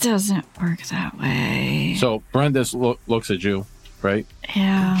 It doesn't work that way. So Brandis looks at you, right?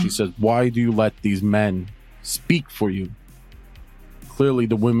 Yeah. She says, why do you let these men speak for you? Clearly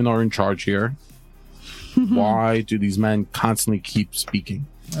the women are in charge here. Why do these men constantly keep speaking?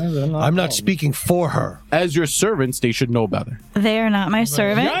 I'm not speaking for her. As your servants, they should know better. They are not my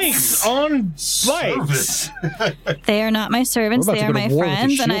servants. Yikes! On bikes. They are not my servants. We're about They to are go to my war with the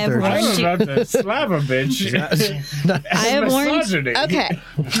friends, and I shield have I warned was you. about to slap a bitch. I have warned. Misogyny. Okay.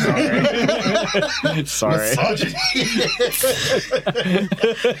 Sorry.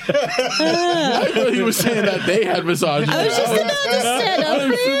 I thought he was saying that they had misogyny. I was just about to stand I up for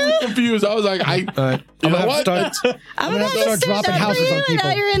was you. confused. I was like, I'm you gonna know have what? to start. I'm gonna about have to to start stand dropping up for houses you, on and people.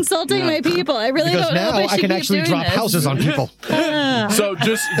 now you're insulting my people. I really Because don't know now if I I should can keep actually doing drop this. houses on people. So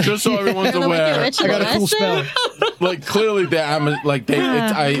just so everyone's Kinda like your aware, ritual I got a cool lesson. spell. like clearly they're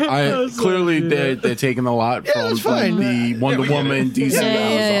taking a lot Yeah, from that's fine. the Wonder Woman DC Yeah.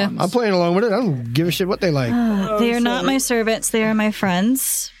 Amazons. I'm playing along with it. I don't give a shit what they like. They are not my servants. They are my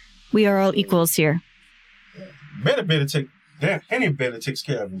friends. We are all equals here. Any better takes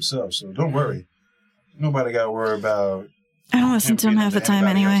care of himself, so don't worry. Nobody got to worry about. I don't listen to him half the time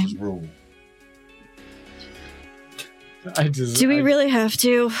anyway. Rule. Do we really have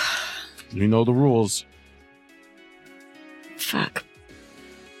to? You know the rules. Fuck.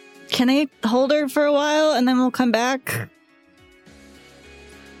 Can I hold her for a while and then we'll come back?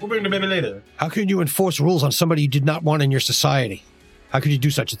 We'll bring the baby later. How can you enforce rules on somebody you did not want in your society? How could you do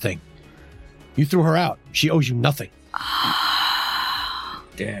such a thing? You threw her out. She owes you nothing.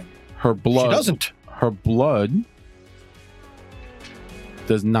 Damn. Her blood. She doesn't. Her blood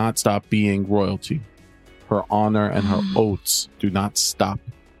does not stop being royalty. Her honor and her oaths do not stop,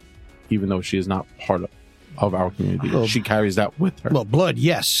 even though she is not part of our community. Well, she carries that with her. Well, blood,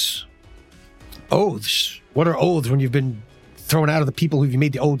 yes. Oaths. What are oaths when you've been thrown out of the people who you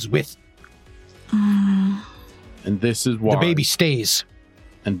made the oaths with? And this is why The baby stays.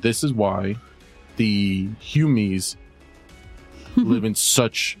 And this is why the Humies live in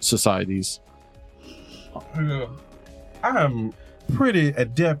such societies. I'm pretty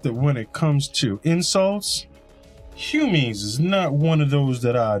adept at when it comes to insults. Humies is not one of those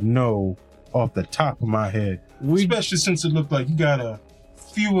that I know off the top of my head. Especially since it looked like you got a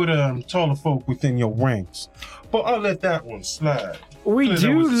few of them taller folk within your ranks. But I'll let that one slide. We That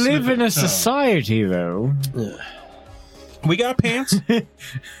do was a live slip in a of tongue. society, though. We got pants.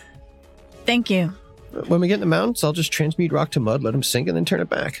 Thank you. When we get in the mountains, I'll just transmute rock to mud, let them sink, and then turn it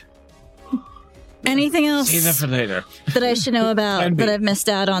back. Anything else Save that for later. that I should know about And that B. I've missed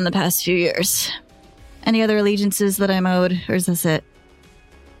out on the past few years? Any other allegiances that I'm owed, or is this it?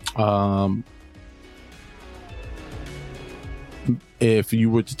 If you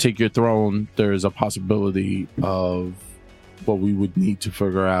were to take your throne, there's a possibility of what we would need to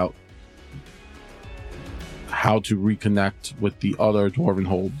figure out how to reconnect with the other dwarven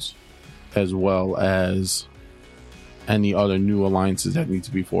holds, as well as any other new alliances that need to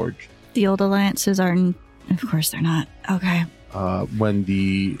be forged. The old alliances are, of course, they're not. Okay. When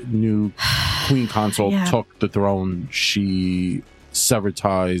the new queen consort Yeah. took the throne, she severed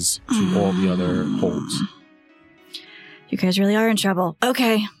ties to all the other holds. You guys really are in trouble.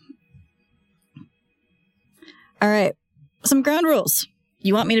 Okay. All right. Some ground rules.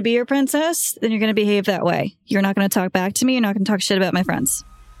 You want me to be your princess? Then you're going to behave that way. You're not going to talk back to me. You're not going to talk shit about my friends.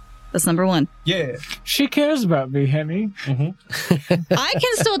 That's number one. Yeah. She cares about me, Henny. I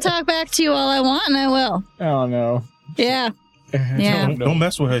can still talk back to you all I want, and I will. Oh, no. Yeah. Yeah. Don't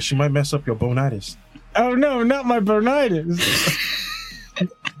mess with her. She might mess up your bonitis. Oh, no, not my bonitis.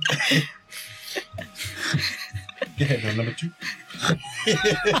 Yeah, number 2.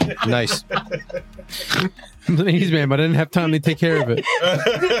 Nice. Ladies, man, but I didn't have time to take care of it.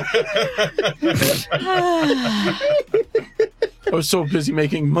 I was so busy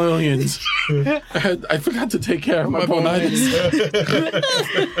making millions. I forgot to take care of my bonitis.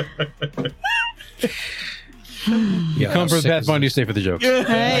 You come for sick Bad as- Bunny, stay for the jokes.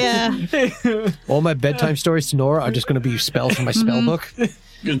 All my bedtime stories to Nora are just going to be spells from my spell book.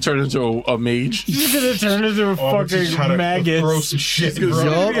 You're gonna turn into a mage. She's going to turn into a Just try fucking to maggot. Throw some shit, Yup.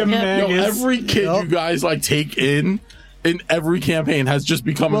 bro. Be a maggot. Yo, every kid Yup. you guys like take in every campaign has just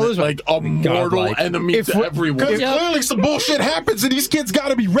become Well, listen, like a mortal godlike. enemy If to we- everyone. Because clearly some bullshit happens and these kids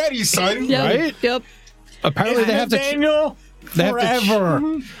gotta be ready, son. Yep. Right? Yep. Apparently they have to. Daniel, they have to-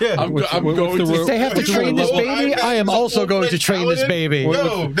 forever. Yeah. I'm what's going the to rule? They have to train this baby. I am also going to train this baby.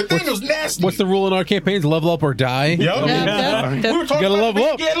 Yo, Nathaniel's nasty. What's the rule in our campaigns? Level up or die? Yep. Yep, yep, We yep. were talking Gotta about level the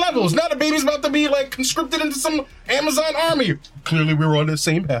up. baby getting levels. Now the baby's about to be like conscripted into some Amazon army. Clearly we were on the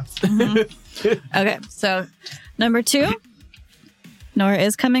same path. Okay, so number 2, Nora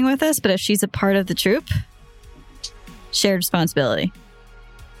is coming with us, but if she's a part of the troop, shared responsibility.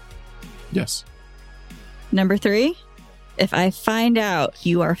 Yes. Number 3, if I find out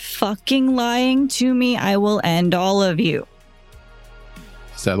you are fucking lying to me, I will end all of you.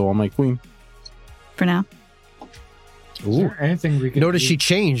 Saddle on my queen. For now. Is there anything we can Notice do? she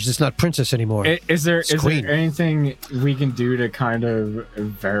changed. It's not princess anymore. Is there queen. anything we can do to kind of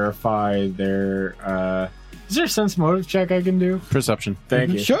verify their is there a sense motive check I can do? Perception.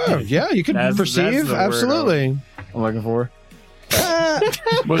 Thank you. Sure. Yeah, you can That's perceive. the word Absolutely. I'm looking for.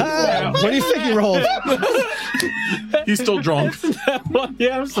 What do you think you rolled? He's still drunk.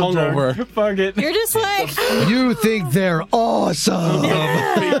 Yeah, I'm still Hungover. drunk. Fuck it. You're just like, You think they're awesome.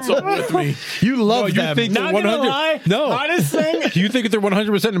 Fate's up with me. You love you them. think Not they're gonna 100? lie. No. Hottest thing. Do you think they're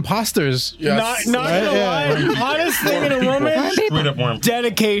 100% imposters? Yes. Not gonna Yeah. lie. Hottest thing in a woman. Straight up worm.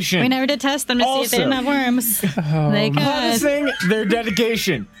 Dedication. we never did test them to see if they didn't have worms. They Hottest could. thing, their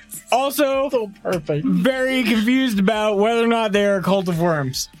dedication. Also, Perfect. very confused about whether or not they are a cult of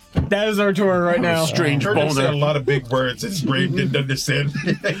worms. That is our tour right now. Strange Turner said a boner. lot of big words his brain didn't understand.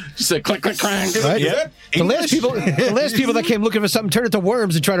 Just said click, click, clank. Right? Yeah. The last people that came looking for something turned into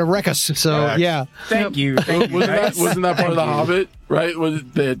worms and tried to wreck us. So Facts. yeah, Thank you. Thank you. Wasn't that part of the Hobbit? Right? Was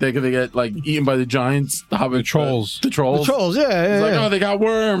they're gonna get like eaten by the giants? The Hobbit trolls. The trolls. trolls. Yeah, It's yeah. like, yeah. oh, they got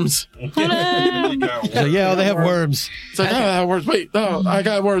worms. So, yeah, they have worms. It's like, oh, that worms. Wait, no, I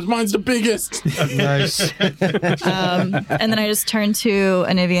got worms. Mine's the biggest. Nice. And then I just turned to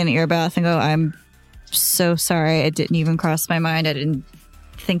Anivia and Earbath and go, I'm so sorry. It didn't even cross my mind. I didn't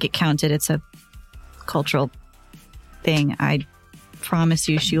think it counted. It's a cultural thing. I promise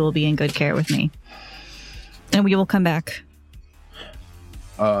you she will be in good care with me. And we will come back.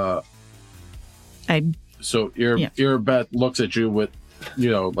 So Yeah. Earbeth looks at you with,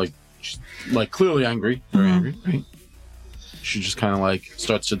 like clearly angry, very angry, right? She just kind of like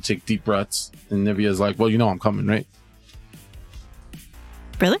starts to take deep breaths, and Nivea's like, "Well, I'm coming, right?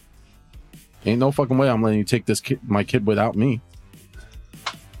 Really? Ain't no fucking way I'm letting you take my kid without me."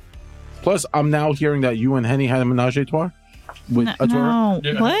 Plus, I'm now hearing that you and Henny had a menage a trois with a tour. No.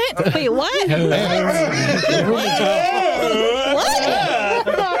 What? Wait, what?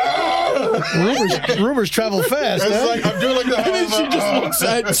 rumors travel fast. It's Huh? like I'm doing like the And then she just looks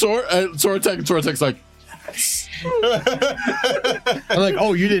at Soratek, and Soratek's like, I'm like,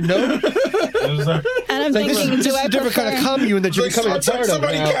 oh, you didn't know? It's like, And I'm Like, this thinking, is do I a different kind of prefer... commune that you're like becoming a part of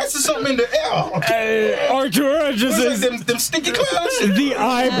somebody now. casting something in the air. Artura just What's is that, them sticky clouds? the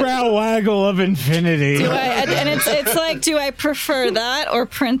eyebrow waggle of infinity. Do I, and it's like, do I prefer that or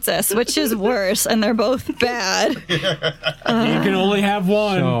princess? Which is worse? And they're both bad. You can only have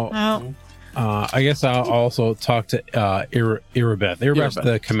one. So, Oh. I guess I'll also talk to Irabeth. Irabeth's Irabeth.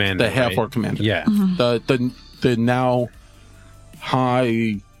 the commander. the half-orc right? commander. Yeah. The now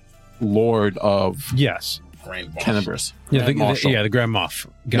high lord of Yes. Grand Boss. Tenebris. Yeah, the Marshal. Grand Moff.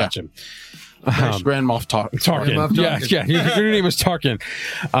 Gotcha. Grand Moff Tarkin. Moff Tarkin. Yeah. Your name is Tarkin.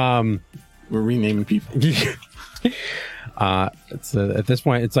 We're renaming people. It's at this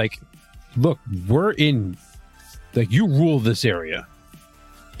point, it's like, look, we're in. Like, you rule this area.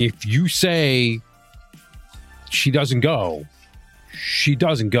 If you say she doesn't go, she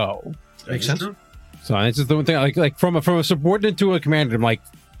doesn't go. Makes sense. So it's just the one thing. Like from a subordinate to a commander, I'm like,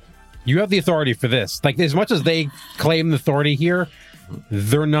 you have the authority for this. Like, as much as they claim the authority here,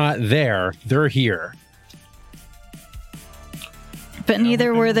 they're not there. They're here. But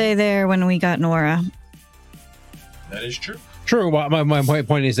neither were they there when we got Nora. That is true. True. Well, my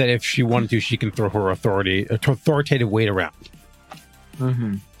point is that if she wanted to, she can throw her authoritative weight around.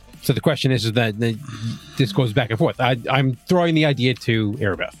 Mm-hmm. So the question is that this goes back and forth. I'm throwing the idea to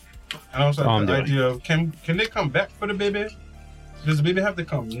Erebeth. And also the idea of can they come back for the baby? Does the baby have to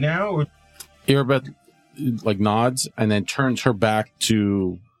come now? Or? Erebeth like nods and then turns her back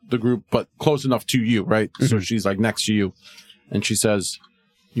to the group, but close enough to you, right? Mm-hmm. So she's like next to you, and she says,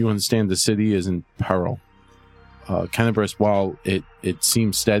 "You understand the city is in peril. Tenebris, while it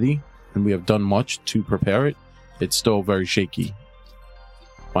seems steady, and we have done much to prepare it, it's still very shaky.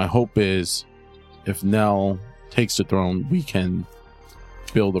 My hope is, if Nell takes the throne, we can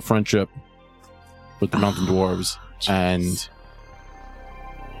build a friendship with the Mountain Dwarves, and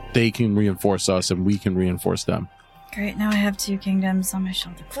they can reinforce us, and we can reinforce them." Great, now I have 2 kingdoms on my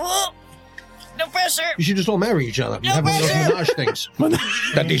shoulder. Cool. No pressure. You should just all marry each other. Have one of those menage things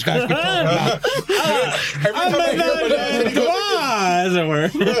that these guys keep talking about. As it were.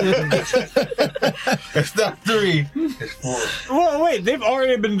 It's not 3. It's 4. Well, wait, they've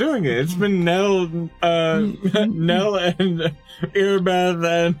already been doing it. It's been Nell and Erebeth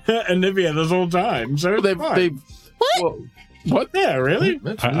and Nivea this whole time. So They what? What? Yeah, really?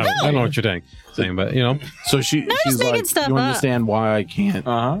 I don't know what you're saying, but you know. So she's making like, stuff "You up." understand why I can't?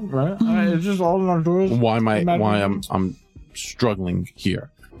 Right. It's just all on doors. Why I'm struggling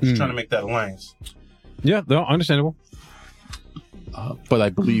here?" She's trying to make that alliance. Yeah, no, understandable. But I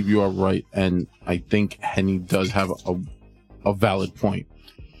believe you are right, and I think Henny does have a valid point.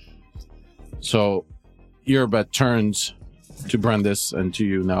 So Erebeth turns to Brendis and to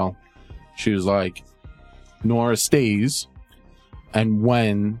you now. She was like, "Nora stays, and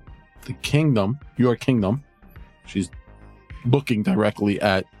when your kingdom," she's looking directly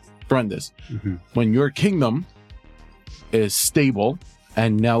at Brendis, "when your kingdom is stable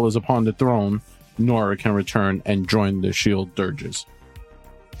and Nell is upon the throne, Nora can return and join the Shield Dirges."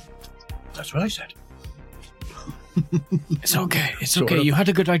 That's what I said. It's okay. It's okay. You had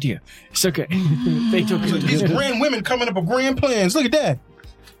a good idea. It's okay. They took it. These grand women coming up with grand plans. Look at that.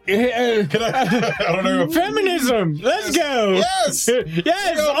 Can I don't know. Feminism. Let's go. Yes.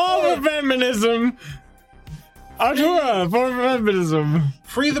 Yes. All for feminism. Artura for feminism.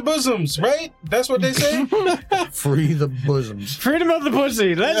 Free the bosoms, right? That's what they say. Free the bosoms. Freedom of the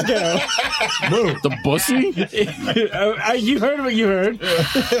pussy. Let's go. The bussy? You heard what you heard.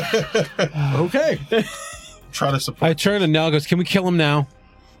 Okay. Try to support. I turn and Nell goes, "Can we kill him now?"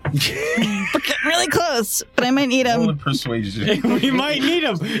 We're getting really close, but I might need Roll him. the persuasion. We might need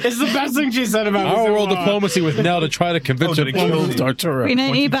him. It's the best thing she said about I'll Mr. roll Law. diplomacy with Nell to try to convince her to kill diplomacy. Arturo. We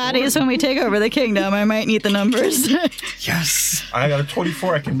might need bodies when we take over the kingdom. I might need the numbers. Yes. I got a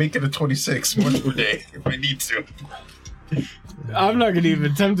 24. I can make it a 26 once per day if I need to. I'm not going to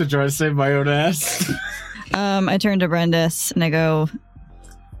even attempt to try to save my own ass. I turn to Brendis and I go,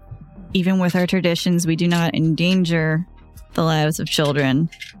 "Even with our traditions, we do not endanger the lives of children.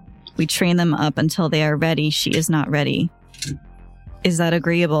 We train them up until they are ready. She is not ready. Is that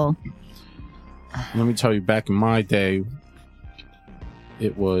agreeable?" Let me tell you, back in my day,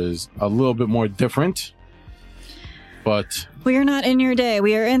 it was a little bit more different. But We are not in your day.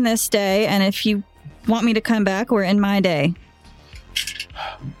 We are in this day. And if you want me to come back, we're in my day.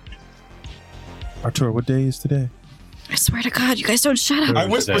 Arturo, what day is today? I swear to God, you guys don't shut up. I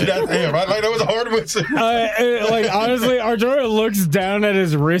whispered that to him. Like that was a hard whisper. Like, honestly, Arturo looks down at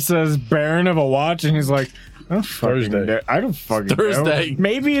his wrist as barren of a watch, and he's like, "I don't fucking Thursday. know. I don't fucking Thursday. know.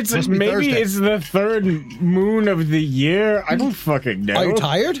 Maybe it's Must be Thursday. the 3rd moon of the year. I don't fucking know. Are you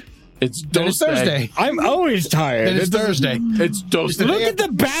tired? it's Then it's Thursday. I'm always tired. Then it's Thursday. It's Thursday. Look at the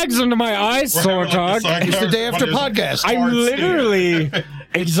bags under my eyes, Sortok. It's the day after podcast. I'm literally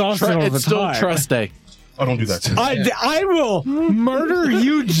exhausted all the It's still time. Trust Day. Oh, don't do that to me. I will murder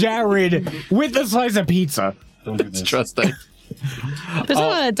you, Jared, with a slice of pizza. Don't do this. Trust Day. There's a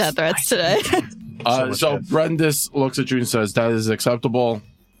lot of death threats today. So Brendis looks at you and says, "That is acceptable,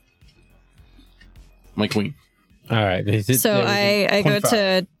 my queen." All right. So I go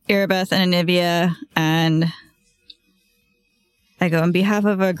to Irabeth and Anivia, and I go, on behalf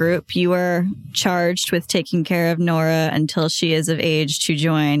of our group, you are charged with taking care of Nora until she is of age to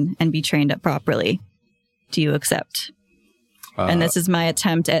join and be trained up properly. Do you accept? And this is my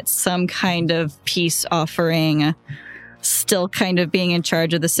attempt at some kind of peace offering, still kind of being in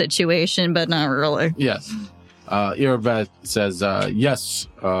charge of the situation, but not really. Yes. Irabeth says, yes,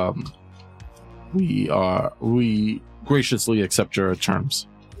 we graciously accept your terms.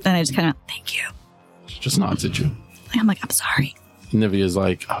 And I just kind of, thank you. She just nods at you. I'm like, I'm sorry. Nivea's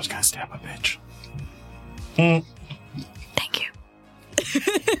like, I was going to stab a bitch. Thank you.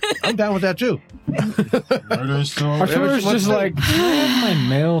 I'm down with that too. I feel it's just like, can I have my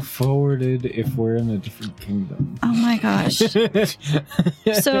mail forwarded if we're in a different kingdom? Oh my gosh.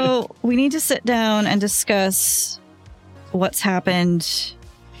 So we need to sit down and discuss what's happened,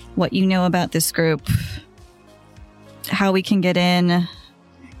 what you know about this group, how we can get in,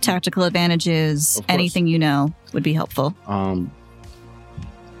 tactical advantages, Of course. anything you know would be helpful.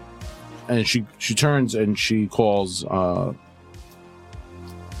 And she turns and she calls for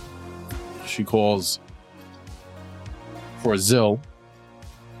Zill,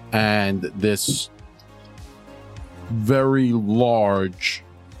 and this very large,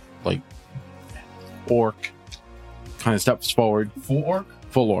 like, orc kind of steps forward. Full orc?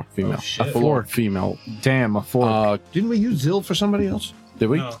 Full orc female. shit. A full orc female. Damn, a fork. Didn't we use Zill for somebody else? Did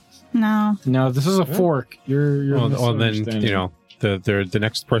we? No. No. No, this is a fork. You're Well, then, misunderstanding. you know, the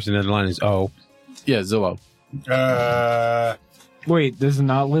next person in line is O. Yeah, Zillow. Wait, this is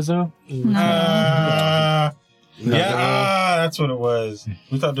not Lizzo? That's what it was.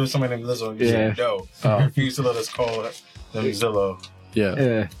 We thought there was somebody named Lizzo. You said no. Refused to let us call them Zillow. Yeah.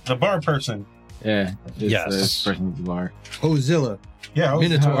 Yeah, The bar person. yeah. Yes. This person's the bar. Oh, Zilla. Yeah, I was,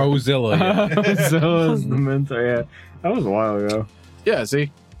 Minotaur. Ozilla. Yeah. Lizzo is the mentor, yeah. That was a while ago. Yeah,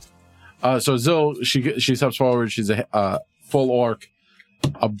 see? So Zill, she steps forward. She's a full orc,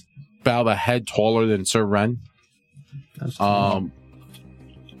 about a head taller than Sir Ren. That's cool.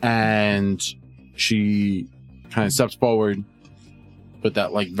 And she kind of steps forward with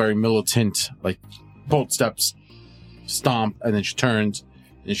that, like, very militant, like, both steps, stomp, and then she turns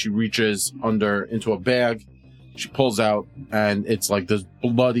and she reaches into a bag. She pulls out, and it's like this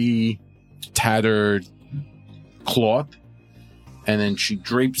bloody, tattered cloth. And then she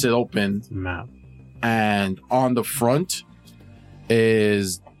drapes it open, Map. and on the front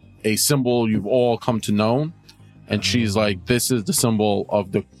is a symbol you've all come to know. And she's like, this is the symbol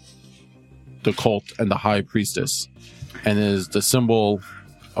of the cult and the high priestess, and it is the symbol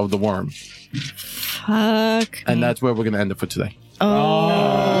of the worm. Fuck. And that's where we're going to end it for today.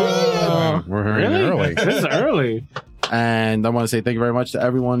 Oh. We're really early. This is early. And I want to say thank you very much to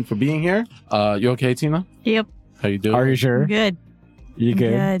everyone for being here. You okay, Tina? Yep. How you doing? Are you sure? Good. You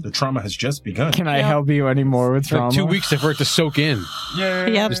good? the trauma has just begun. Can I Yep. help you anymore with It's like trauma? 2 weeks for it to soak in. Yeah.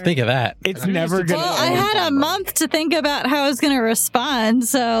 Yep. Just think of that. It's never gonna Well, I end. had a month to think about how I was going to respond,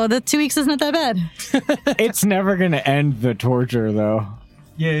 so the 2 weeks is not that bad. It's never gonna end the torture, though.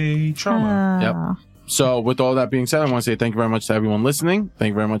 Yay, trauma. Yep. So with all that being said, I want to say thank you very much to everyone listening. Thank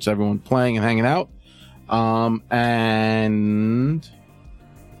you very much to everyone playing and hanging out. And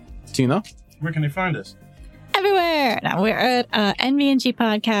Tina? Where can they find us? Everywhere. Now we're at NVNG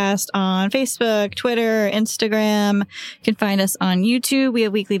Podcast on Facebook, Twitter, Instagram. You can find us on YouTube. We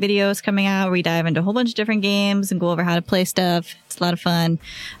have weekly videos coming out where we dive into a whole bunch of different games and go over how to play stuff. It's a lot of fun.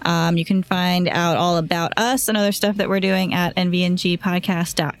 You can find out all about us and other stuff that we're doing at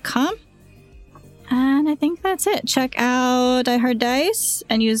nvngpodcast.com. And I think that's it. Check out I Heard Dice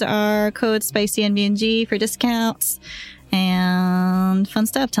and use our code SPICYNVNG for discounts and fun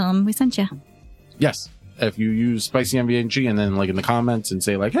stuff. Tell them we sent you. Yes. If you use Spicy MVNG and then, like, in the comments and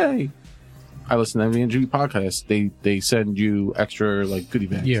say, like, hey, I listen to MVNG podcast, they send you extra, like, goodie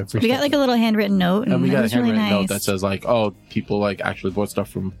bags. Yeah. We got like a little handwritten note, and And we it got a was really handwritten nice. note that says, like, oh, people, like, actually bought stuff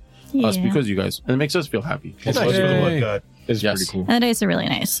from us Yeah. because of you guys. And it makes us feel happy. It's supposed to Yay. look good. It's Yes. pretty cool. And the dice are really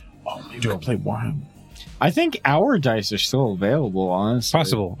nice. Oh, maybe we'll play Warhammer. I think our dice are still available, honestly.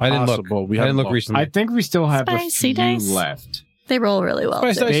 Possible. I didn't Possible. look. We I didn't haven't look looked. recently. I think we still have Spicy a few dice. left. They roll really well.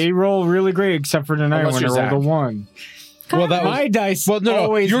 Spicy too. dice. They roll really great, except for tonight Unless when I you're rolled a Zach. 1. Well, that was, My dice well, no.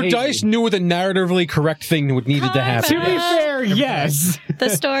 always Your hate dice me. knew the narratively correct thing would needed to happen. To be fair, yes. The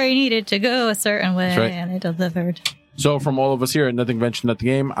story needed to go a certain way, right. and it delivered. So from all of us here at Nothing Venture, Nothing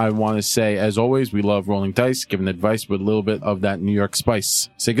Game, I want to say, as always, we love rolling dice, giving advice with a little bit of that New York spice.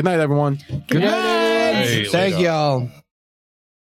 Say goodnight, everyone. Good night. Hey, Thank later. y'all.